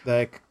success.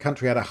 Their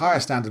country had a higher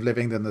standard of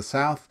living than the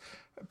South,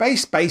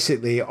 based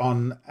basically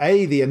on,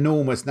 the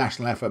enormous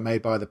national effort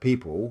made by the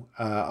people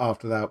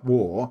after that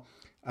war,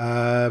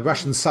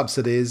 Russian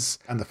subsidies,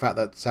 and the fact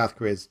that South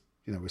Korea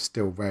was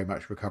still very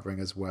much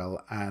recovering as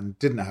well and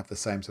didn't have the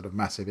same sort of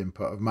massive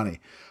input of money.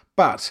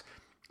 But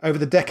over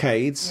the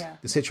decades,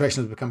 the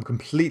situation has become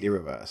completely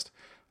reversed.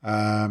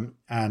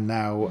 And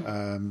now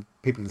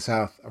people in the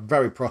South are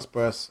very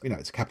prosperous.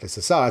 It's a capitalist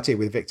society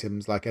with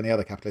victims like any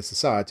other capitalist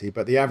society,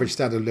 but the average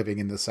standard of living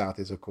in the South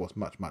is, of course,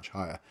 much, much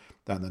higher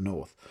than the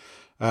North.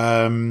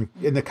 In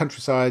the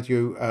countryside,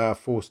 you are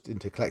forced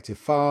into collective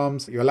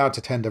farms. You're allowed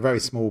to tend a very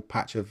small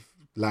patch of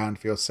land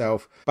for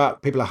yourself,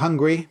 but people are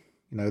hungry.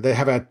 They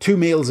have a 2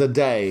 meals a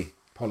day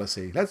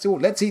policy.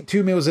 Let's eat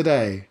 2 meals a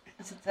day.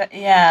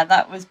 Yeah,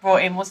 that was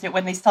brought in, wasn't it,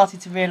 when they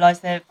started to realise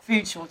their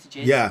food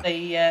shortages? Yeah.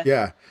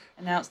 They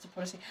announced a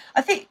policy.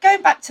 I think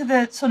going back to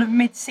the sort of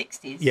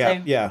mid-60s,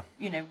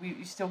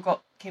 we've still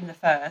got Kim the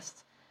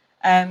First.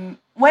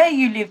 Where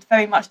you lived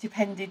very much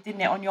depended,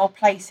 didn't it, on your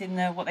place in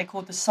what they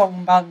called the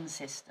Songbun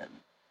system.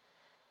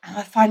 And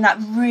I find that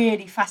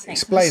really fascinating.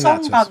 Explain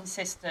that. The Songbun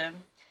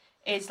system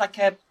is like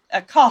a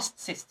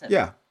caste system,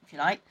 if you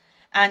like.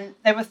 And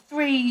there were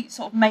 3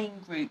 sort of main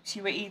groups.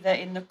 You were either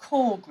in the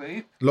core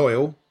group,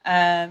 loyal,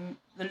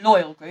 the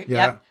loyal group,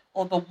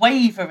 or the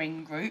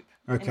wavering group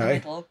in the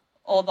middle,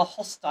 or the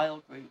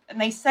hostile group. And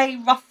they say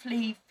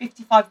roughly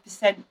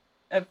 55%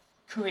 of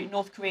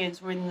North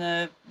Koreans were in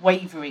the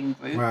wavering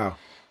group. Wow.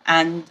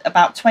 And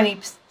about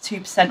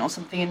 22% or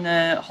something in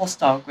the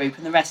hostile group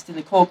and the rest in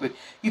the core group.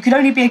 You could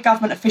only be a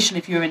government official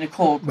if you were in a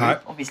core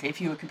group, obviously, if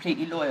you were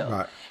completely loyal.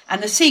 Right.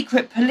 And the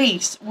secret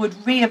police would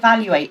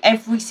reevaluate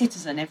every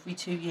citizen every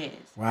 2 years.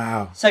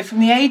 Wow. So from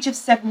the age of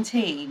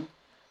 17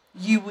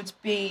 you would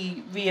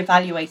be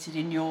reevaluated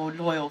in your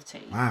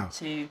loyalty. Wow.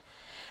 To,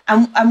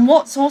 and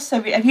what's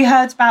also, have you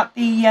heard about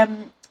the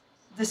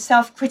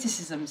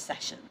self-criticism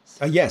sessions?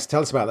 Yes,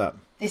 tell us about that.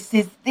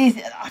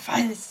 I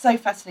find this so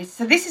fascinating.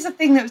 So this is a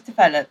thing that was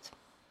developed,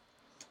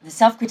 the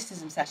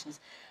self-criticism sessions,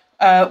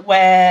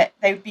 where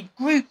they would be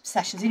group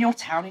sessions in your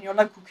town, in your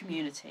local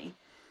community,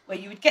 where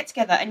you would get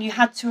together and you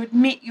had to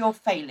admit your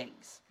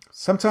failings.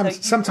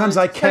 Sometimes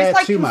I care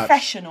too much. It's like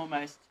confession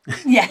almost.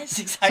 Yes,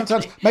 exactly.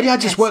 Sometimes maybe I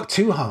just work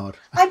too hard.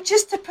 I'm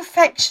just a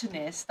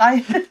perfectionist.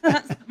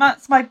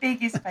 That's my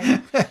biggest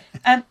failure.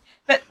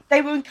 But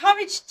they were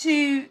encouraged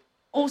to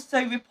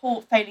also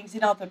report failings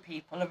in other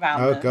people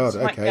around them. Oh, God, so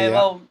you might okay, go,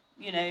 yeah. oh,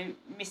 you know,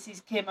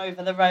 Mrs. Kim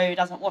over the road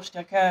hasn't washed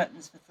her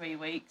curtains for 3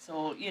 weeks,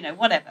 or, you know,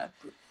 whatever.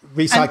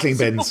 Recycling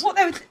bins. But what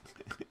they would...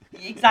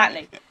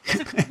 Exactly.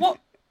 So what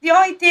the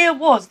idea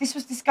was, this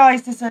was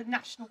disguised as a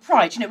national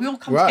pride. You know, we all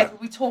come together,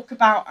 we talk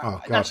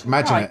about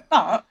national pride. It.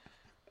 But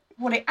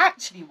what it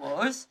actually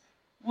was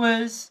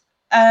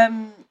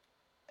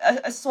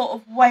a sort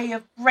of way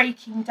of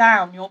breaking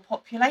down your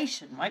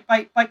population, right?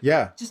 By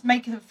just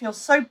making them feel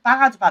so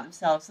bad about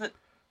themselves that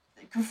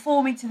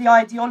conforming to the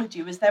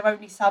ideology was their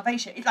only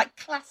salvation. It's like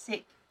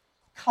classic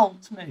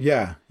cult move.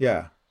 Yeah.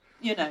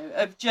 You know,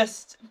 of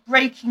just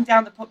breaking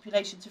down the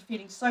population to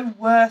feeling so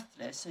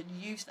worthless and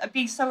and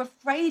being so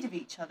afraid of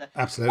each other.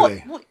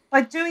 Absolutely.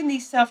 By doing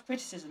these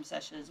self-criticism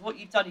sessions, what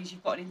you've done is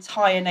you've got an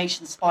entire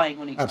nation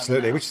spying on each other.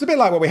 Absolutely, which is a bit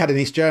like what we had in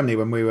East Germany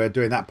when we were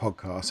doing that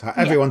podcast. How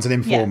everyone's an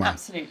informer. Yeah,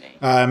 absolutely.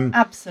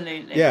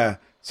 Absolutely. Yeah.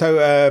 So,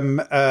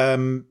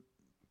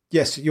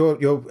 yes,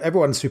 you're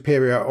everyone's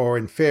superior or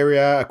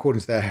inferior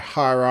according to their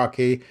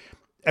hierarchy.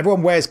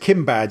 Everyone wears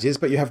Kim badges,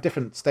 but you have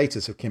different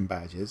status of Kim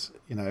badges,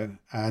 you know,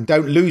 and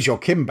don't lose your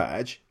Kim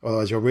badge,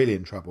 otherwise you're really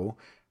in trouble.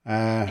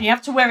 And you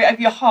have to wear it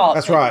over your heart.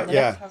 That's right, on the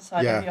left-hand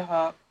side over your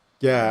heart.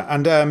 Yeah,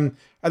 and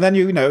then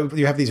you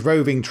have these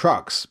roving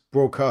trucks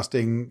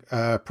broadcasting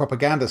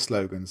propaganda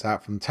slogans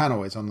out from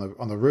tannoys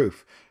on the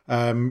roof,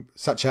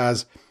 such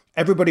as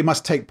 "Everybody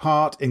must take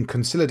part in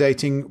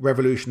consolidating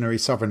revolutionary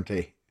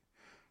sovereignty,"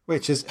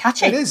 which is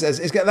catchy. It is.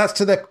 That's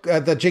to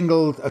the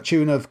jingle, a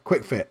tune of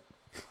Quick Fit.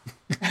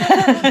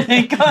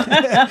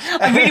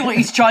 I really want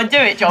you to try and do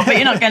it, John, but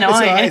you're not going to.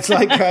 It's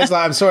like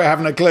I'm sorry, I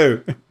haven't a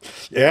clue.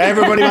 Yeah,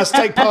 everybody must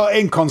take part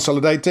in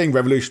consolidating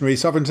revolutionary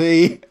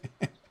sovereignty.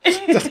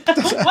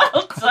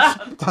 Well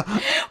done.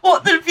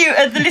 What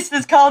the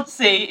listeners can't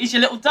see is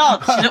your little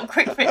dance, your little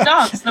Quick Fit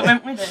dance that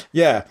went with it.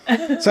 Yeah.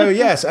 So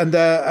yes, and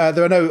there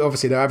are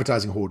obviously no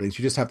advertising hoardings.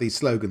 You just have these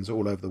slogans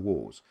all over the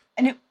walls.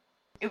 And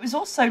it was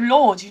also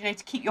law, to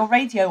keep your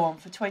radio on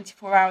for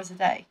 24 hours a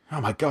day.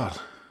 Oh my God.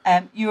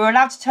 You were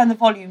allowed to turn the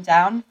volume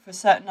down for a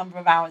certain number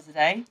of hours a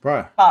day.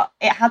 Right. But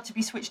it had to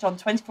be switched on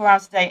 24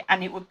 hours a day,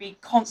 and it would be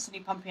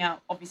constantly pumping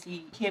out,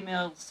 obviously, Kim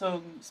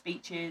Il-sung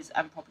speeches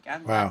and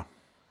propaganda. Wow.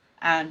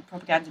 And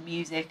propaganda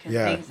music and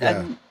things.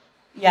 Yeah.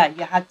 And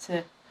you had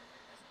to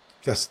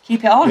just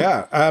keep it on.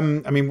 Yeah. I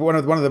mean, one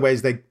of the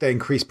ways they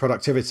increased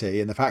productivity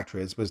in the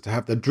factories was to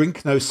have the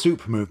drink no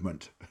soup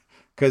movement,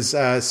 because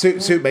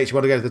soup makes you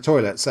want to go to the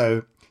toilet.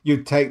 So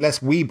you'd take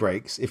less wee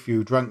breaks if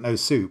you drank no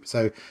soup.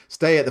 So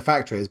stay at the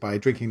factories by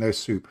drinking no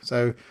soup.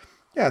 So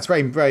yeah, it's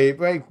very, very,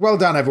 very well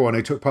done, everyone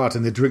who took part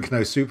in the drink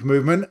no soup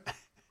movement.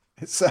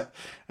 It's a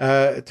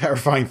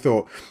terrifying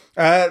thought.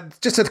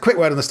 Just a quick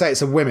word on the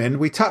status of women.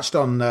 We touched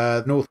on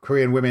North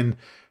Korean women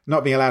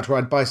not being allowed to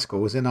ride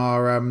bicycles in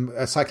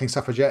our Cycling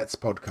Suffragettes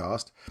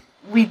podcast.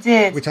 We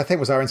did. Which I think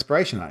was our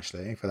inspiration,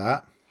 actually, for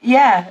that.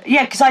 Yeah,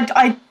 because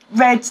I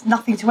read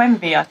Nothing to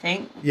Envy, I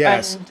think.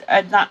 Yes.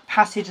 And that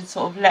passage had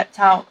sort of leapt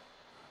out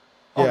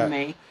on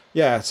me.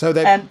 Yeah, so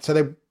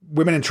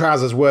women in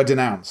trousers were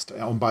denounced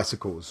on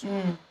bicycles.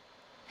 And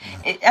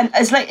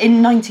as late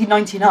in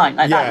 1999,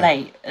 that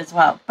late as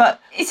well. But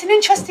it's an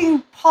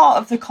interesting part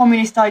of the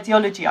communist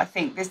ideology, I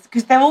think,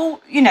 because they're all,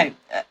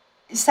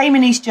 same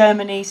in East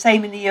Germany,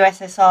 same in the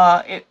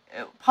USSR.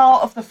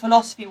 Part of the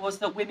philosophy was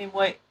that women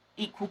were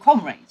equal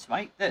comrades,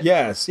 right?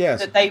 Yes.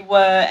 That they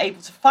were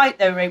able to fight,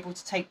 they were able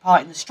to take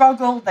part in the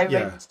struggle, they were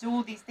able to do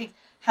all these things.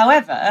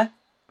 However,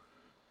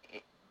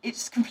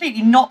 it's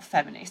completely not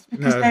feminist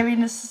because they're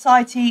in a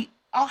society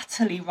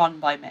utterly run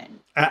by men.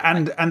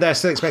 And they're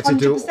still expected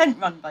to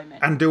 100% run by men.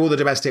 And do all the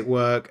domestic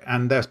work,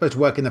 and they're supposed to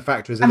work in the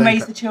factories and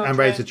raise the children. And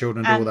raise the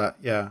children and all that,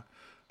 yeah.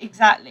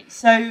 Exactly.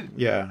 So,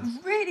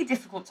 really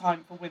difficult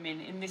time for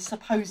women in this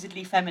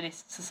supposedly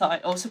feminist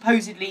society, or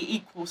supposedly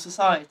equal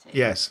society.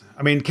 Yes.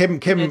 I mean, Kim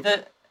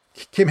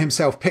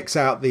himself picks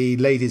out the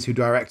ladies who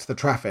direct the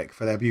traffic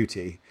for their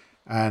beauty.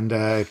 And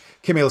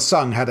Kim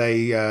Il-sung had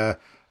a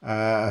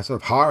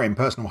sort of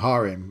personal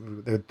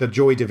harem, the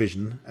Joy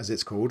Division, as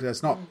it's called.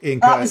 It's not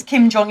Ian Curtis. That was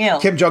Kim Jong-il.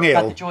 Kim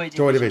Jong-il. The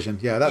Joy Division.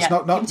 Yeah, that's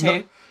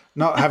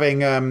not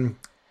having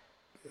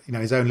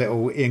his own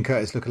little Ian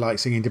Curtis lookalike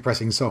singing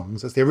depressing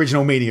songs. That's the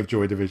original meaning of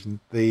Joy Division,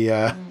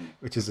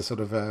 which is a sort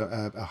of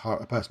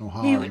a personal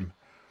harem.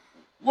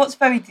 What's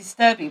very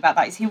disturbing about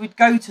that is he would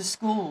go to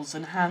schools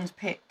and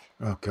handpick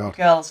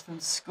girls from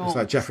school. It's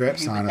like Jeffrey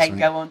Epstein. Who would then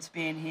go on to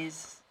be in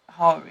his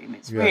horror room.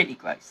 It's really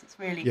gross. It's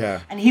really...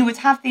 Yeah. And he would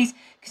have these...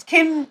 Because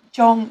Kim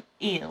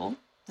Jong-il,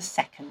 the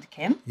second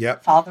Kim,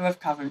 father of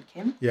current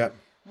Kim,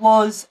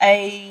 was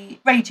a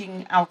raging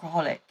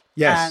alcoholic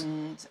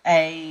and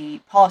a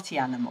party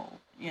animal,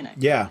 you know.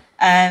 Yeah.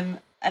 And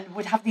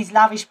would have these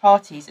lavish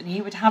parties, and he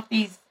would have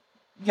these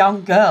young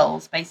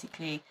girls,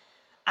 basically,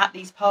 at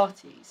these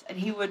parties, and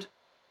he would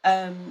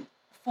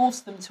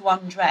force them to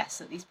undress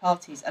at these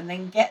parties and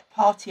then get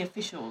party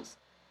officials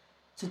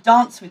to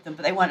dance with them,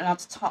 but they weren't allowed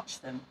to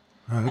touch them.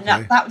 Okay.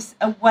 And that was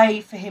a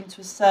way for him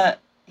to assert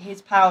his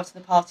power to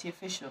the party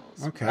officials.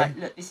 Okay. Like,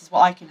 look, this is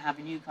what I can have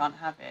and you can't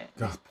have it.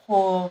 These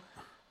poor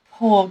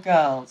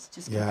girls,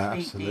 just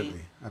completely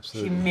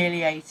absolutely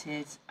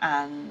humiliated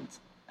and...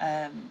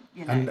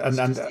 you know,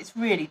 it's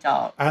really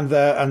dark. And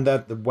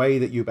the way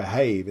that you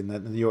behave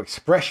and your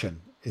expression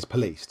is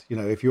policed. You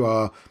know, if you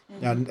are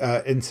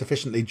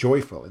insufficiently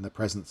joyful in the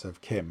presence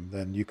of Kim,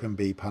 then you can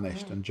be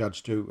punished and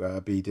judged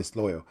to be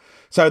disloyal.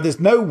 So there's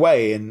no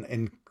way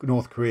in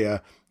North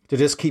Korea to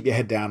just keep your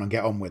head down and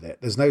get on with it.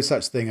 There's no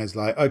such thing as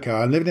like, okay,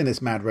 I'm living in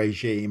this mad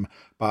regime,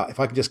 but if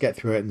I can just get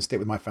through it and stick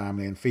with my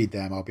family and feed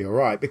them, I'll be all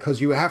right.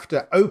 Because you have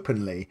to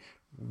openly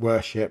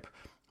worship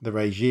the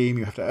regime.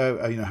 You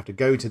have to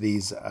go to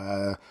these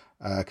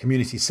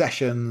community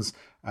sessions,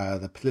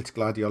 the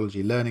political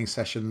ideology learning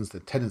sessions. The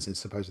attendance is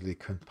supposedly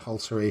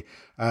compulsory.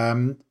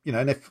 And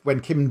when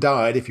Kim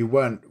died, if you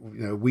weren't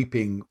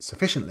weeping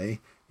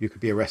sufficiently, you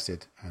could be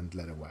arrested and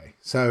led away.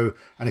 So,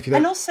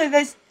 and also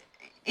there's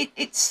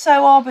it's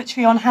so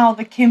arbitrary on how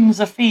the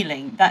Kims are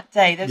feeling that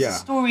day. There's a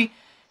story.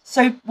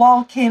 So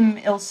while Kim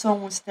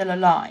Il-sung was still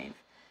alive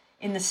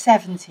in the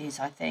 70s,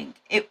 I think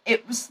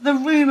it was, the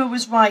rumor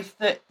was rife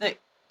that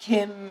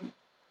Kim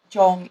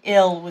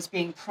Jong-il was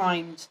being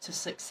primed to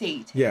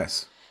succeed.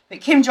 Yes.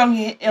 But Kim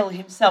Jong-il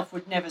himself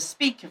would never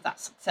speak of that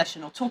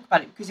succession or talk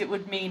about it because it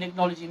would mean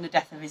acknowledging the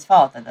death of his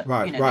father,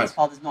 that his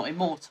father's not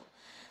immortal.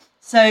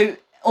 So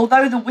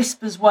although the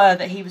whispers were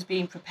that he was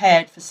being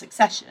prepared for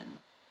succession,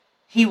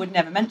 he would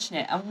never mention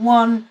it. And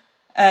one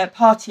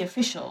party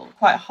official,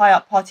 quite a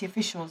high-up party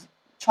official,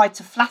 tried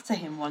to flatter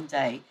him one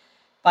day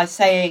by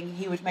saying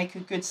he would make a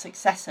good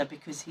successor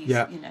because he's,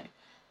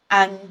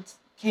 and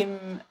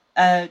Kim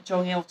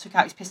Jong-il took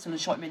out his pistol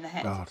and shot him in the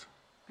head. God.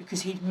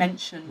 Because he'd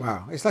mentioned...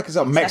 Wow, it's like a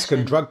sort of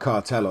Mexican drug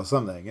cartel or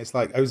something. It's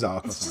like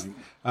Ozark or something.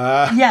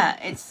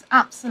 It's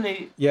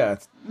absolute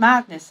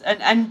madness.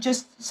 And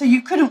just, so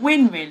you couldn't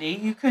win, really.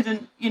 You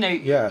couldn't,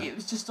 it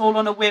was just all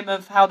on a whim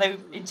of how they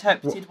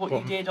interpreted what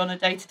you did on a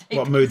day-to-day basis.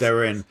 What mood they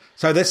were in.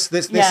 So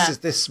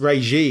this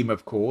regime,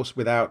 of course,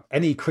 without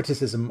any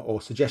criticism or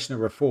suggestion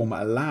of reform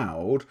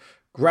allowed,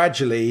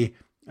 gradually,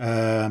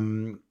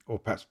 or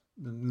perhaps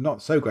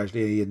not so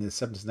gradually in the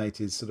 70s and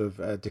 80s, sort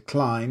of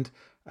declined.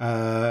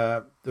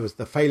 There was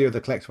the failure of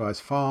the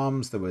collectivized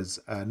farms. There was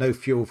no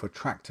fuel for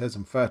tractors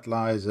and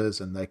fertilizers,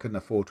 and they couldn't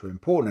afford to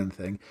import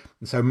anything.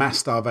 And so mass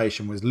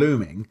starvation was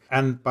looming.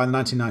 And by the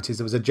 1990s,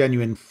 there was a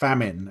genuine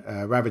famine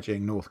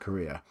ravaging North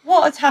Korea.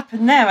 What had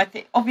happened there, I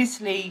think,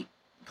 obviously,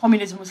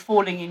 communism was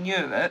falling in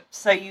Europe.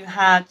 So you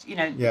had,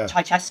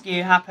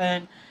 Ceausescu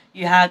happen.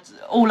 You had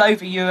all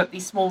over Europe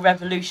these small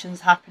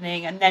revolutions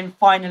happening. And then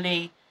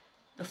finally,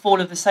 the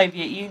fall of the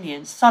Soviet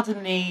Union,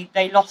 suddenly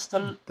they lost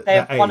one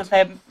of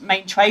their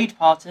main trade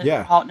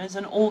partners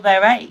and all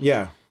their aid.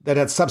 Yeah, they'd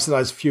had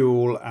subsidised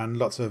fuel and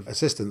lots of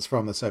assistance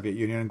from the Soviet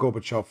Union, and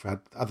Gorbachev had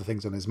other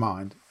things on his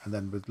mind and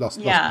then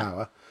lost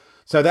power.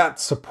 So that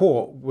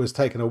support was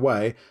taken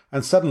away,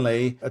 and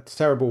suddenly a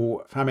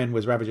terrible famine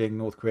was ravaging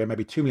North Korea.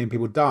 Maybe 2 million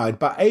people died,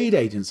 but aid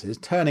agencies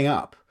turning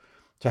up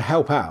to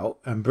help out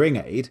and bring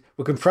aid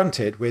were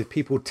confronted with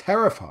people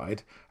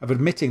terrified of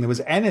admitting there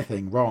was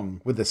anything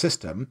wrong with the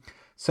system.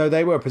 So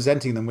they were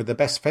presenting them with the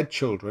best fed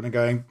children and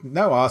going,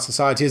 no, our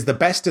society is the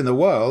best in the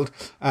world.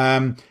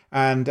 And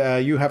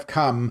you have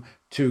come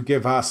to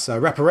give us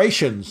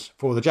reparations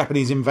for the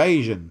Japanese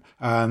invasion.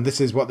 And this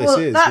is what this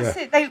is. That's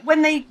it.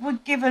 When they were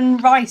given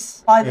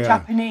rice by the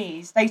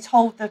Japanese, they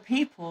told the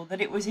people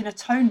that it was in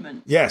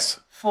atonement.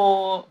 Yes.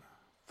 For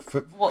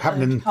what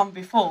had come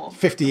before.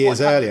 50 years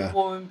earlier.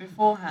 War and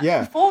beforehand.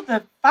 Yeah. Before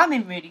the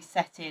famine really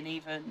set in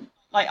even.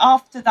 Like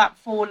after that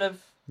fall of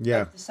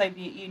the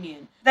Soviet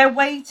Union. Their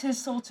way to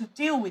sort of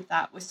deal with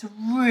that was to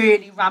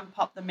really ramp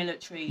up the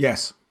military.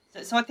 Yes.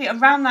 So I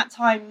think around that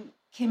time,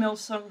 Kim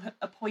Il-sung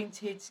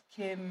appointed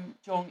Kim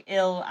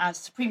Jong-il as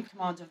Supreme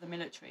Commander of the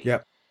military.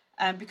 Yep.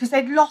 Because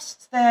they'd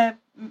lost their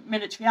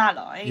military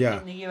ally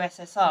in the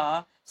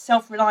USSR,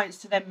 self-reliance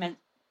to them meant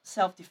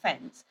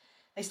self-defense.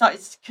 They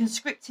started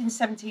conscripting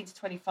 17 to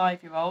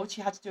 25-year-olds.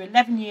 You had to do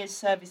 11 years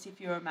service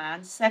if you were a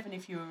man, 7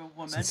 if you were a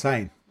woman. It's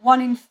insane.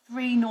 1 in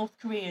 3 North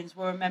Koreans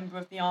were a member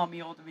of the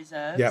army or the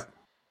reserves. Yep.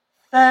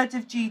 Third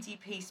of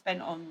GDP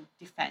spent on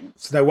defence.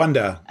 It's no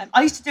wonder.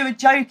 I used to do a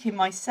joke in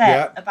my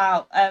set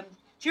about... do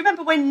you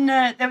remember when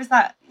there was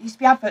that... used to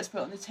be adverts for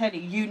it on the telly,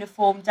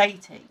 uniform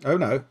dating? Oh,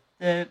 no.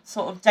 The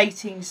sort of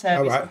dating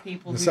service for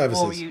people who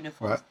wore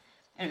uniforms. Right.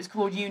 And it was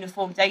called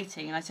uniform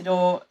dating. And I said,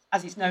 or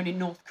as it's known in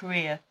North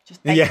Korea,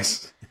 just dating.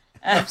 Yes.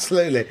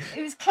 Absolutely.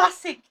 It was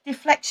classic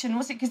deflection,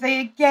 wasn't it? Because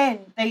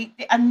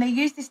they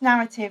used this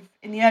narrative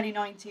in the early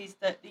 90s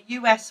that the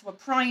US were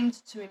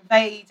primed to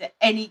invade at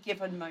any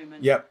given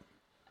moment. Yep.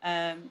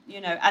 And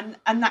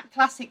that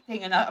classic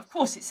thing, and of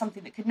course it's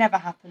something that could never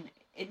happen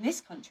in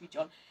this country,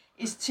 John,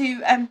 is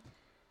to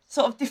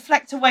sort of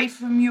deflect away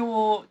from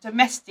your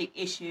domestic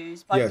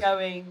issues by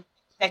going,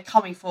 they're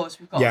coming for us,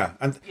 we've got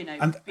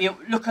to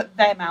look at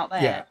them out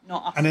there,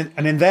 not us.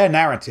 And in their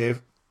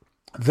narrative,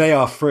 they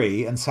are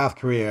free, and South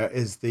Korea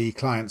is the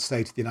client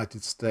state of the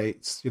United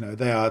States.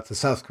 The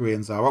South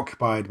Koreans are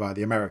occupied by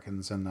the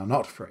Americans and are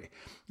not free.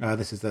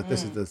 This is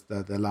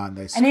the line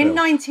they spill. And in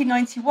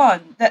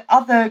 1991, the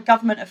other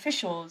government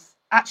officials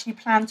actually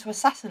planned to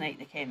assassinate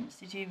the Kims.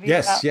 Did you read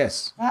about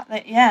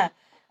that? Yeah.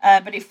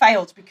 But it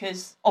failed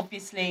because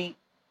obviously,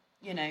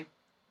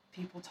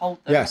 people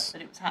told them that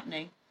it was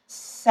happening.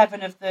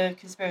 7 of the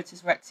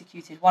conspirators were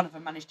executed. 1 of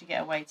them managed to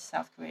get away to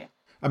South Korea.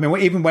 I mean,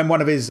 even when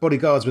one of his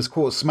bodyguards was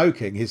caught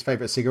smoking his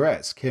favourite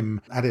cigarettes,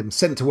 Kim had him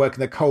sent to work in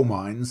the coal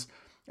mines,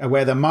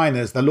 where the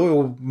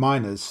loyal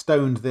miners,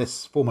 stoned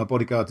this former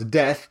bodyguard to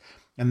death.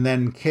 And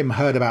then Kim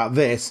heard about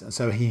this, and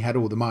so he had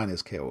all the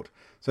miners killed.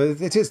 So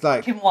it is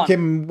like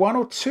Kim 1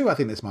 or 2, I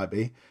think this might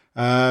be.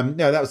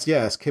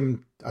 It's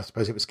Kim. I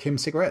suppose it was Kim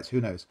cigarettes.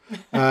 Who knows?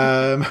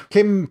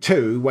 Kim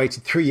 2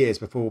 waited 3 years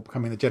before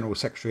becoming the general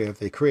secretary of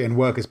the Korean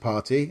Workers'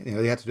 Party.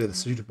 He had to do the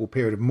suitable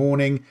period of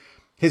mourning.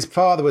 His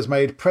father was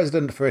made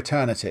president for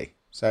eternity.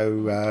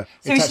 So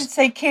we should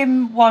say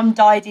Kim 1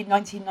 died in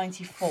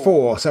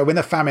 1994. So when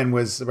the famine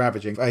was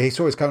ravaging, he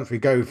saw his country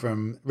go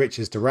from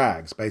riches to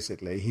rags,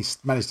 basically. He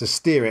managed to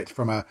steer it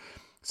from a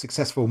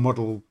successful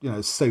model,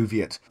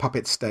 Soviet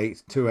puppet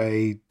state to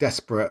a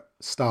desperate,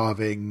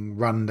 starving,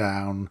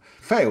 rundown,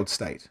 failed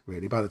state,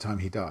 really, by the time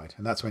he died.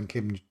 And that's when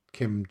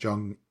Kim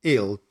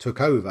Jong-il took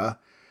over,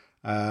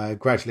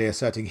 gradually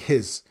asserting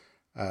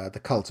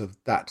the cult of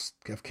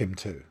Kim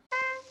too.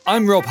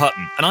 I'm Rob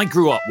Hutton, and I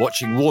grew up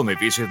watching war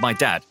movies with my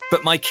dad,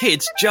 but my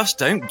kids just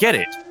don't get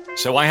it.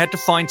 So I had to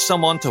find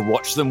someone to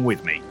watch them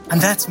with me. And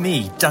that's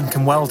me,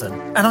 Duncan Weldon,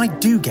 and I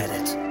do get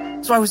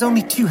it. So I was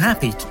only too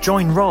happy to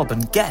join Rob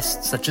and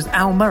guests such as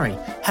Al Murray,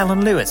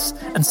 Helen Lewis,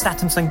 and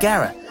Satam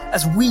Sangara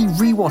as we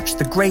rewatch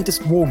the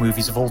greatest war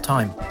movies of all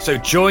time. So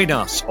join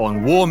us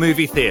on War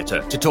Movie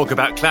Theatre to talk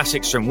about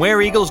classics from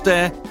Where Eagles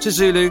Dare to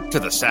Zulu to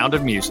The Sound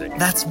of Music.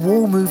 That's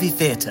War Movie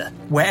Theatre,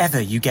 wherever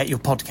you get your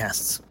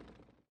podcasts.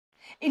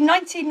 In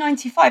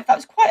 1995, that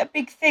was quite a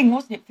big thing,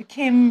 wasn't it, for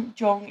Kim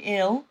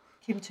Jong-il,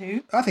 Kim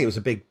 2? I think it was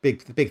a big thing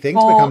to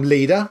become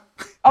leader.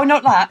 Oh,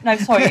 not that. No,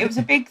 sorry. It was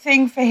a big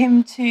thing for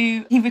him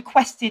he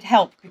requested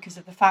help because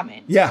of the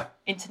famine. Yeah.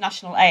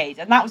 International aid.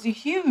 And that was a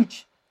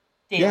huge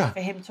deal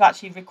for him to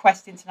actually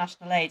request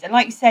international aid. And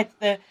like you said,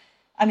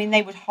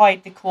 they would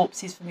hide the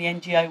corpses from the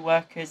NGO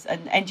workers,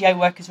 and NGO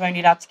workers were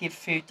only allowed to give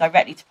food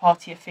directly to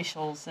party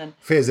officials. And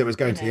fears it was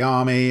going to the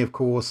army, of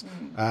course.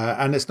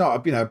 And it's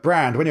not a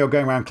brand. When you're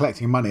going around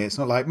collecting money, it's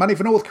not like money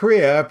for North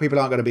Korea. People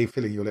aren't going to be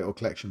filling your little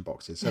collection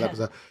boxes. So that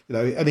was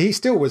and he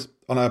still was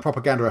on a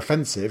propaganda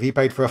offensive. He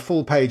paid for a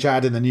full-page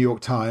ad in the New York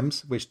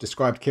Times, which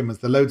described Kim as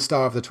the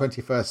lodestar of the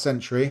 21st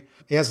century.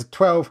 He has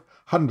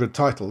 1,200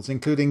 titles,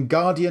 including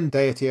Guardian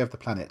Deity of the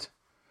Planet.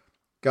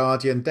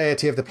 Guardian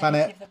Deity of the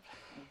Planet.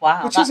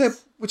 Wow,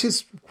 which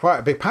is quite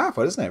a big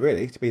powerful, isn't it?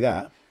 Really, to be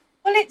that.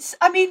 Well,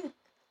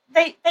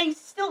 they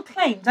still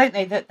claim, don't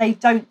they, that they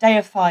don't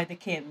deify the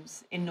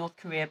Kims in North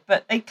Korea,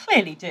 but they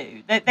clearly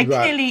do. There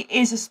clearly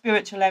is a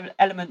spiritual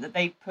element that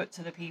they put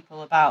to the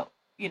people about,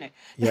 the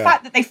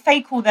fact that they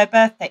fake all their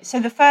birthdays. So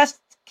the first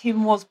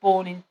Kim was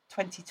born in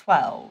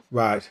 2012.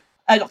 Right.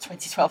 Not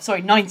 2012.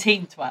 Sorry,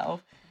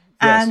 1912,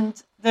 yes.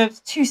 And the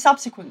 2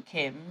 subsequent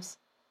Kims,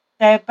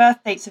 their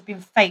birth dates have been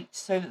faked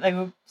so that they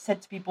were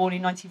said to be born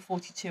in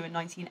 1942 and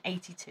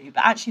 1982.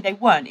 But actually they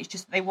weren't. It's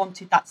just that they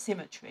wanted that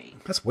symmetry.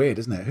 That's weird,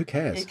 isn't it? Who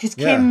cares? Because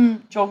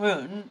Kim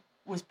Jong-un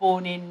was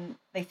born in,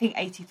 they think,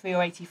 83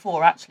 or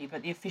 84, actually.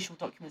 But the official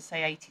documents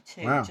say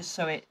 82, just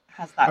so it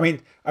has that. I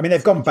mean,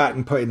 they've gone back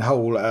and put in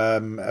whole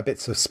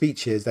bits of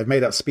speeches. They've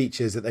made up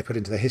speeches that they put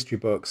into the history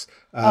books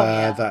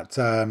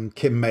that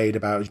Kim made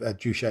about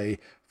Juche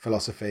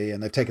philosophy,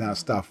 and they've taken out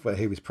stuff where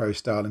he was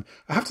pro-Stalin.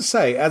 I have to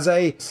say, as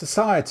a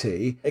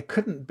society, it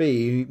couldn't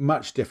be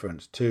much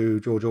different to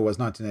George Orwell's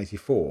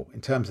 1984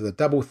 in terms of the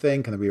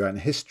doublethink and the rewriting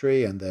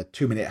history and the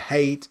 2-minute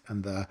hate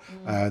and the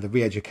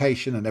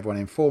re-education and everyone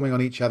informing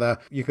on each other.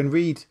 You can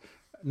read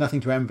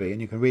Nothing to Envy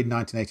and you can read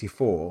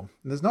 1984.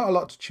 There's not a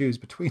lot to choose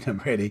between them,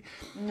 really.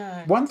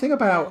 No. One thing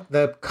about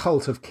the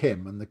cult of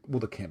Kim and all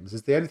the Kims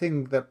is the only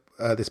thing that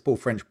this Paul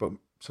French book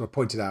sort of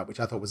pointed out, which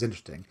I thought was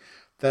interesting.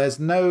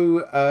 There's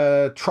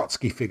no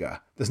Trotsky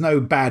figure. There's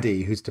no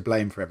baddie who's to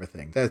blame for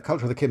everything. The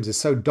culture of the Kims is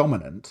so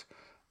dominant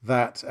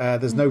that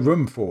there's no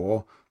room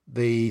for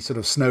the sort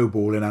of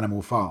Snowball in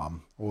Animal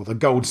Farm or the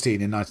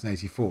Goldstein in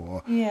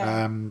 1984.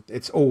 Yeah.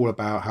 It's all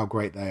about how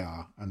great they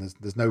are, and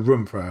there's no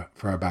room for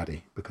a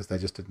baddie because they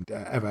just didn't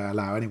ever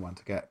allow anyone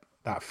to get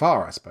that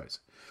far, I suppose.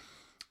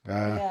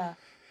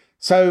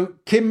 So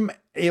Kim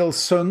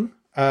Il-sung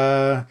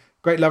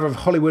Great lover of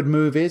Hollywood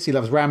movies. He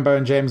loves Rambo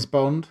and James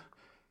Bond.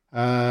 He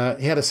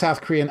had a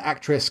South Korean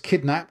actress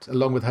kidnapped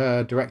along with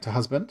her director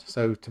husband,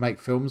 so to make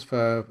films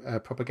for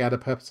propaganda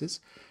purposes.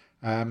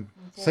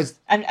 Says,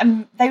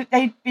 and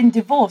they'd been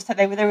divorced.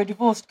 They were a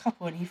divorced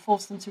couple, and he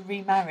forced them to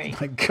remarry.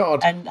 My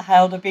God! And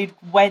held a big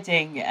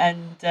wedding,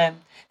 and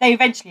they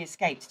eventually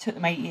escaped. It took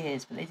them 8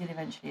 years, but they did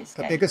eventually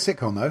escape. That'd be a good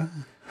sitcom, though.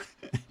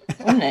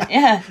 Wouldn't it?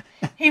 Yeah.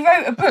 He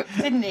wrote a book,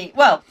 didn't he?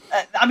 Well,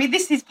 I mean,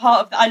 this is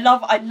part of. I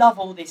love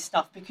all this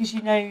stuff because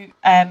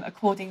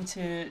according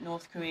to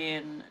North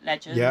Korean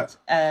legend,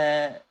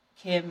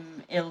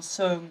 Kim Il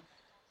Sung,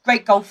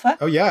 great golfer.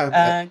 Oh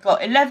yeah.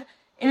 Got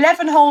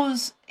 11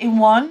 holes in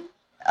one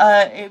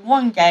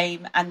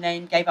game, and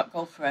then gave up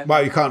golf forever.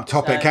 Well, you can't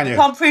top it, can you? You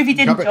can't prove he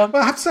didn't, John.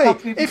 Well, I have to say,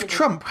 if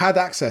Trump had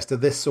access to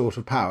this sort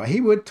of power, he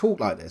would talk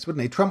like this,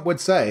 wouldn't he? Trump would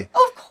say...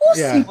 Oh, of course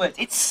he would.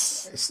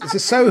 It's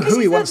just so who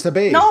he wants to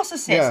be.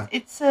 Narcissist. Yeah.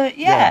 It's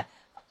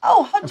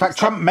Oh, 100%. In fact,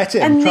 Trump met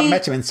him.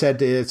 And said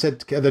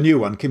the new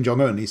one, Kim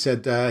Jong-un. He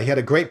said he had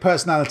a great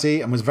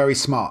personality and was very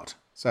smart.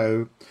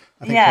 So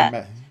I think Trump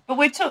met him. But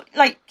we're talking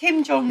like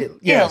Kim Jong-il.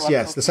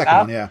 Yes, the second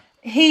one. Yeah.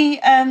 He,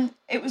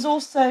 it was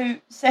also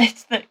said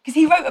that, because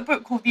he wrote a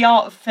book called The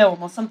Art of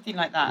Film or something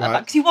like that,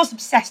 because he was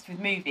obsessed with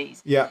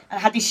movies. Yeah.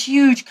 And had this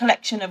huge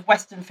collection of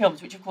Western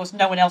films, which of course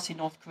no one else in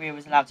North Korea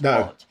was allowed to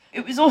watch.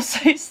 It was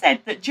also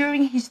said that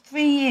during his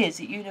 3 years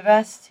at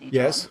university,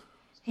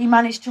 he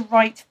managed to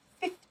write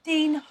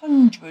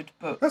 1,500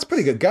 books. That's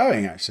pretty good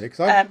going, actually. Because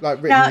I've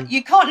written... Now,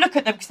 you can't look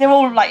at them because they're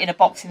all like in a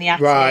box in the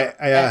attic. Right,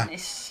 yeah.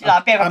 It's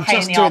like a bit of a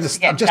pain in the arse to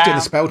get I'm just doing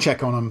the spell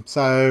check on them,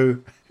 so...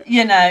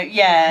 You know,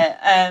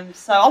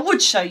 so I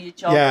would show you,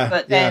 John,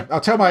 but then I'll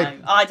tell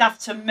I'd have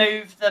to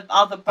move the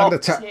other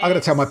boxes. I'm going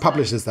to tell my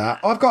publishers that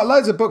I've got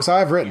loads of books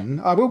I've written.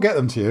 I will get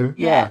them to you.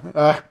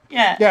 Yeah.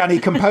 And he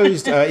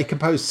composed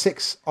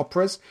 6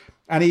 operas,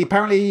 and he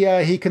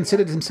apparently he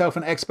considered himself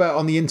an expert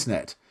on the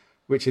internet,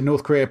 which in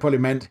North Korea probably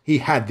meant he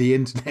had the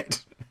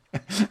internet.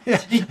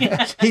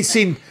 He's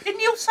seen.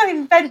 Didn't he also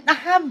invent the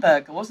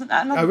hamburger? Wasn't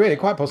that another? Oh, really? thing?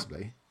 Quite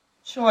possibly.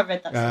 Sure, I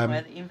read that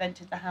somewhere that he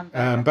invented the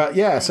hamburger.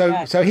 But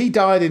so he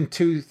died in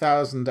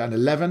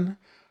 2011,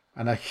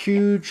 and a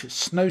huge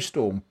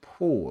snowstorm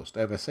paused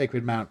over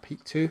Sacred Mount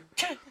Peak 2.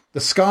 The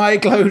sky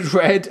glowed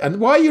red, and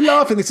why are you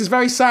laughing? This is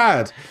very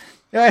sad.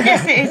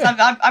 Yes, it is.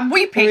 I'm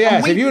weeping.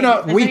 Yes, if you're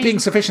not weeping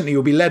sufficiently,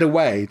 you'll be led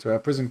away to a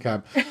prison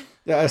camp.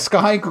 The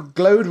sky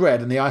glowed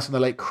red, and the ice on the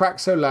lake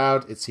cracked so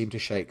loud it seemed to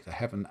shake the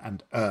heaven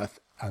and earth,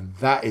 and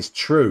that is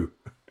true.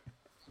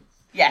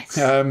 Yes.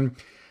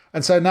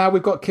 And so now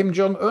we've got Kim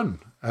Jong-un.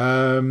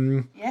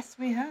 Yes,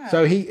 we have.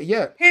 So who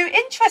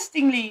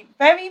interestingly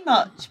very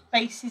much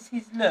bases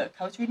his look,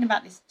 I was reading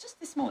about this just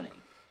this morning,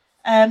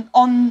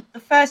 on the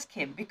first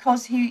Kim,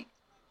 because he,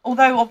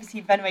 although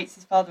obviously he venerates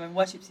his father and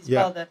worships his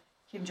father,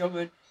 Kim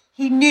Jong-un,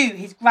 he knew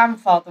his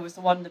grandfather was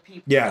the one that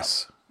people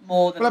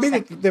more than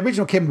the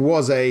original Kim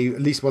was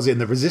at least in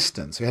the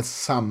resistance. So he had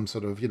some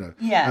sort of,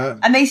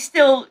 and they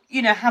still,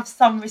 have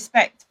some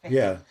respect for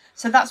him.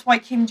 So that's why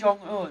Kim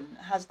Jong-un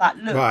has that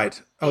look.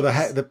 Right. Oh, the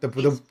haircut.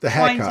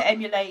 Trying to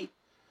emulate,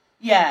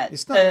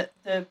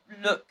 the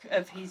look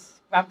of his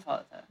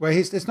grandfather. Well,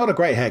 it's not a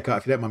great haircut,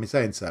 if you don't mind me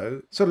saying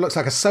so. It sort of looks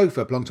like a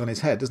sofa plonked on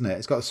his head, doesn't it?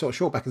 It's got a sort of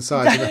short back and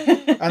sides.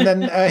 And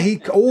then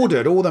he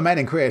ordered all the men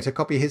in Korea to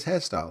copy his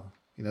hairstyle.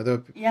 I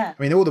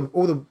mean, all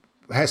the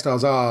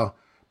hairstyles are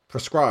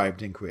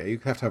prescribed in Korea. You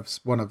have to have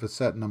one of a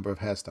certain number of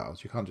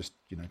hairstyles. You can't just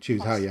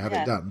choose how you have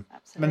it done.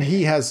 Absolutely. And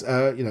he has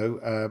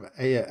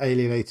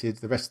alienated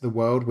the rest of the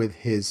world with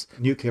his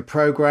nuclear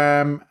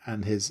program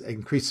and his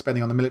increased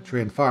spending on the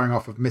military and firing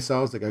off of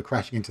missiles that go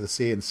crashing into the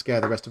sea and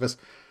scare the rest of us.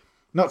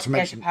 Not to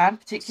mention Japan,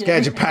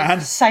 particularly. Scare Japan.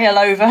 Sail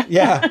over.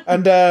 Yeah,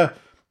 and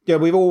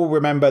we all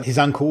remember his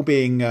uncle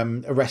being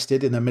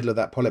arrested in the middle of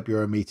that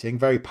Politburo meeting.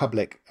 Very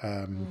public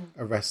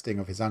arresting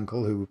of his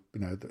uncle, who,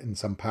 in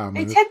some power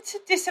move. They tend to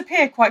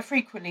disappear quite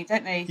frequently,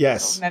 don't they?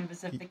 Yes. Sort of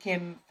members of the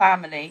Kim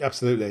family.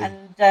 Absolutely.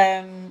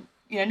 And,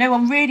 no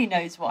one really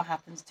knows what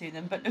happens to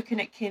them. But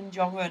looking at Kim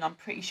Jong-un, I'm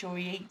pretty sure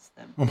he eats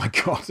them. Oh, my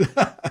God.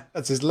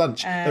 That's his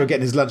lunch. They were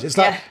getting his lunch. It's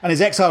like, and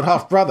his exiled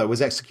half-brother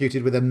was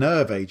executed with a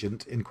nerve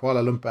agent in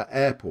Kuala Lumpur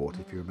airport,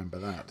 if you remember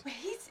that.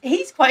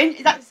 He's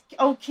quite... That's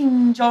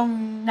Kim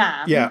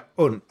Jong-nam. Yeah.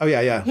 Oh,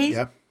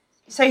 yeah.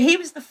 So he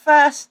was the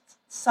first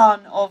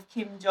son of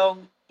Kim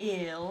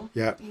Jong-il.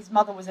 Yeah. His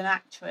mother was an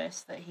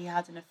actress that he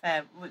had an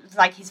affair with. It was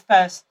like his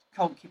first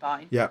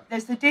concubine. Yeah.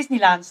 There's the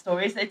Disneyland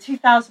story. In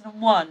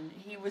 2001,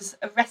 he was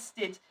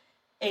arrested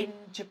in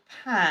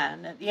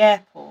Japan at the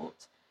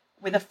airport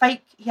with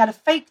he had a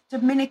fake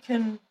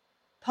Dominican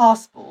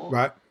passport.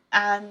 Right.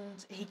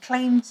 And he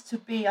claimed to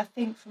be, I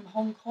think, from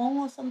Hong Kong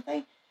or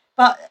something.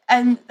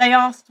 And they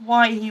asked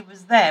why he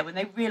was there when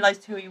they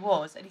realised who he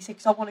was. And he said,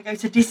 because I want to go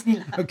to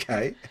Disneyland.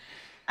 Okay.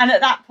 And at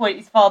that point,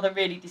 his father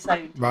really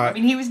disowned him. Right. I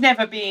mean, he was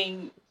never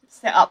being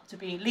set up to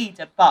be a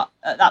leader, but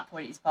at that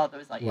point, his father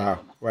was like, wow.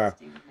 To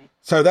do with me.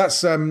 So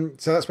that's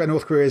where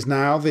North Korea is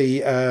now, the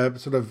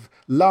sort of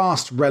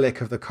last relic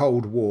of the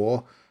Cold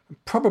War.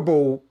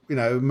 Probable,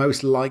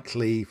 most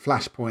likely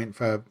flashpoint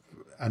for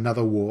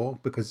another war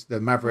because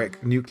the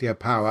maverick nuclear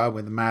power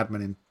with the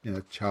madman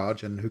in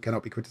charge and who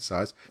cannot be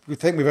criticised. We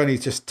think we've only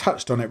just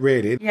touched on it,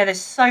 really. Yeah, there's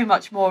so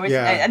much more, isn't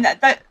there? And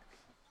that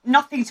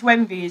Nothing to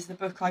Envy is the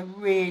book I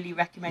really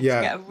recommend to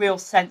get a real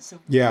sense of.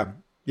 Yeah,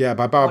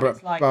 by Barbara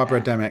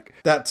Demick.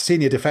 That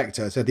senior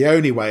defector said the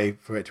only way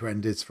for it to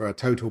end is for a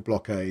total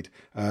blockade,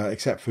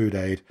 except food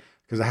aid,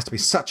 because there has to be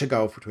such a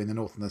gulf between the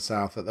North and the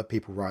South that the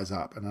people rise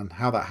up. And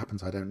how that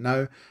happens, I don't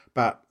know.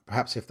 But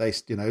perhaps if they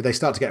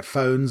start to get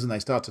phones and they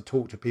start to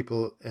talk to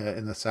people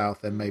in the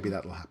South, then maybe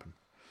that'll happen.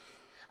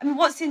 I mean,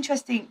 what's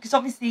interesting, because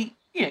obviously,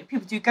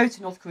 people do go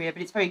to North Korea,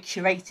 but it's very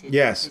curated.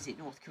 Yes. To visit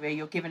North Korea.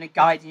 You're given a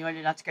guide and you're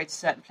only allowed to go to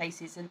certain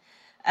places. And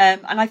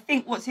I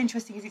think what's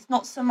interesting is it's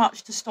not so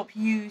much to stop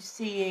you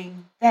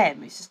seeing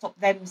them, it's to stop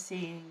them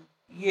seeing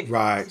you.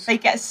 Right. If they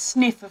get a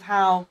sniff of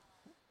how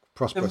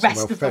the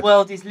rest of the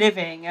world is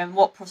living and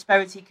what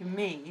prosperity can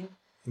mean.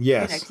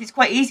 Yes. Because it's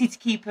quite easy to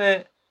keep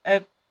a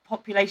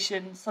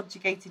population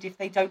subjugated if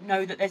they don't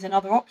know that there's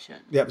another option.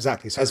 Yeah,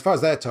 exactly. So as far as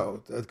they're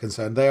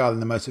concerned, they are in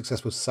the most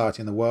successful society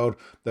in the world.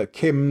 That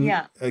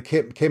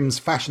Kim's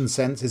fashion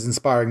sense is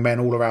inspiring men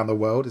all around the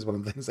world is one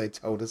of the things they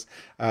told us.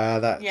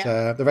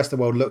 The rest of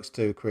the world looks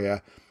to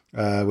Korea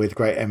with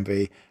great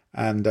envy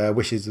and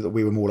wishes that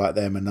we were more like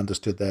them and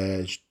understood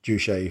their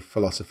Juche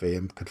philosophy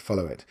and could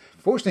follow it.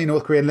 Fortunately,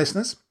 North Korean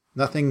listeners,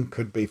 nothing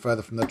could be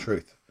further from the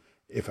truth.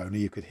 If only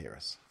you could hear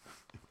us.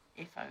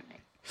 If only.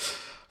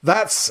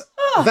 That's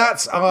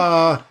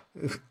our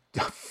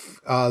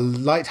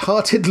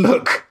light-hearted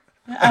look.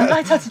 A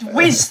light-hearted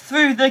whiz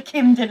through the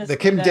Kim dynasty. The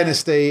Kim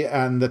dynasty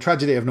and the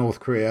tragedy of North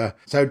Korea.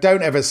 So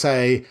don't ever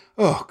say,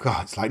 oh,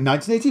 God, it's like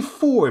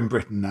 1984 in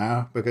Britain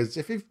now. Because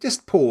if you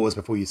just pause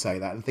before you say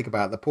that and think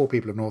about the poor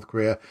people of North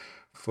Korea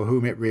for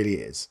whom it really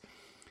is.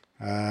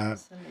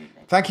 Absolutely.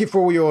 Thank you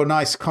for all your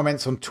nice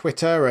comments on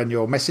Twitter and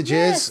your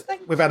messages. Yes,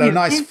 we've had a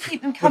nice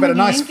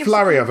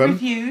flurry of them.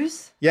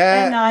 Reviews.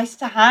 Yeah, they're nice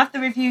to have the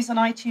reviews on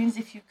iTunes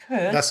if you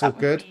could. That's all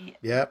good.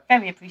 Yeah,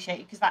 very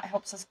appreciated because that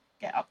helps us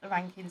get up the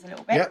rankings a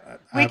little bit. Yeah,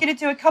 we're going to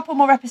do a couple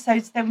more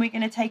episodes, then we're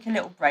going to take a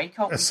little break.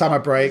 A summer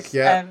break.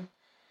 Yeah.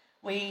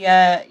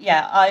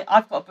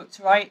 I've got a book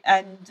to write,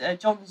 and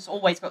John's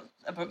always got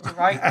a book to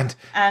write,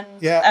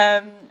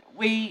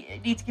 we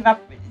need to give up.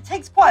 It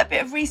takes quite a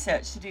bit of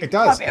research to do. It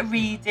does. Quite a bit of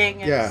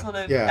reading and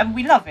and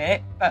we love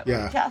it, but we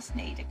just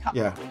need a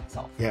couple of weeks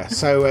off. Yeah,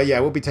 so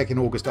we'll be taking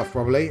August off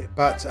probably,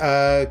 but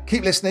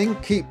keep listening,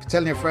 keep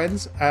telling your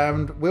friends,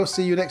 and we'll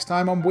see you next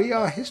time on We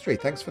Are History.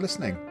 Thanks for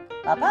listening.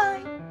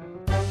 Bye-bye.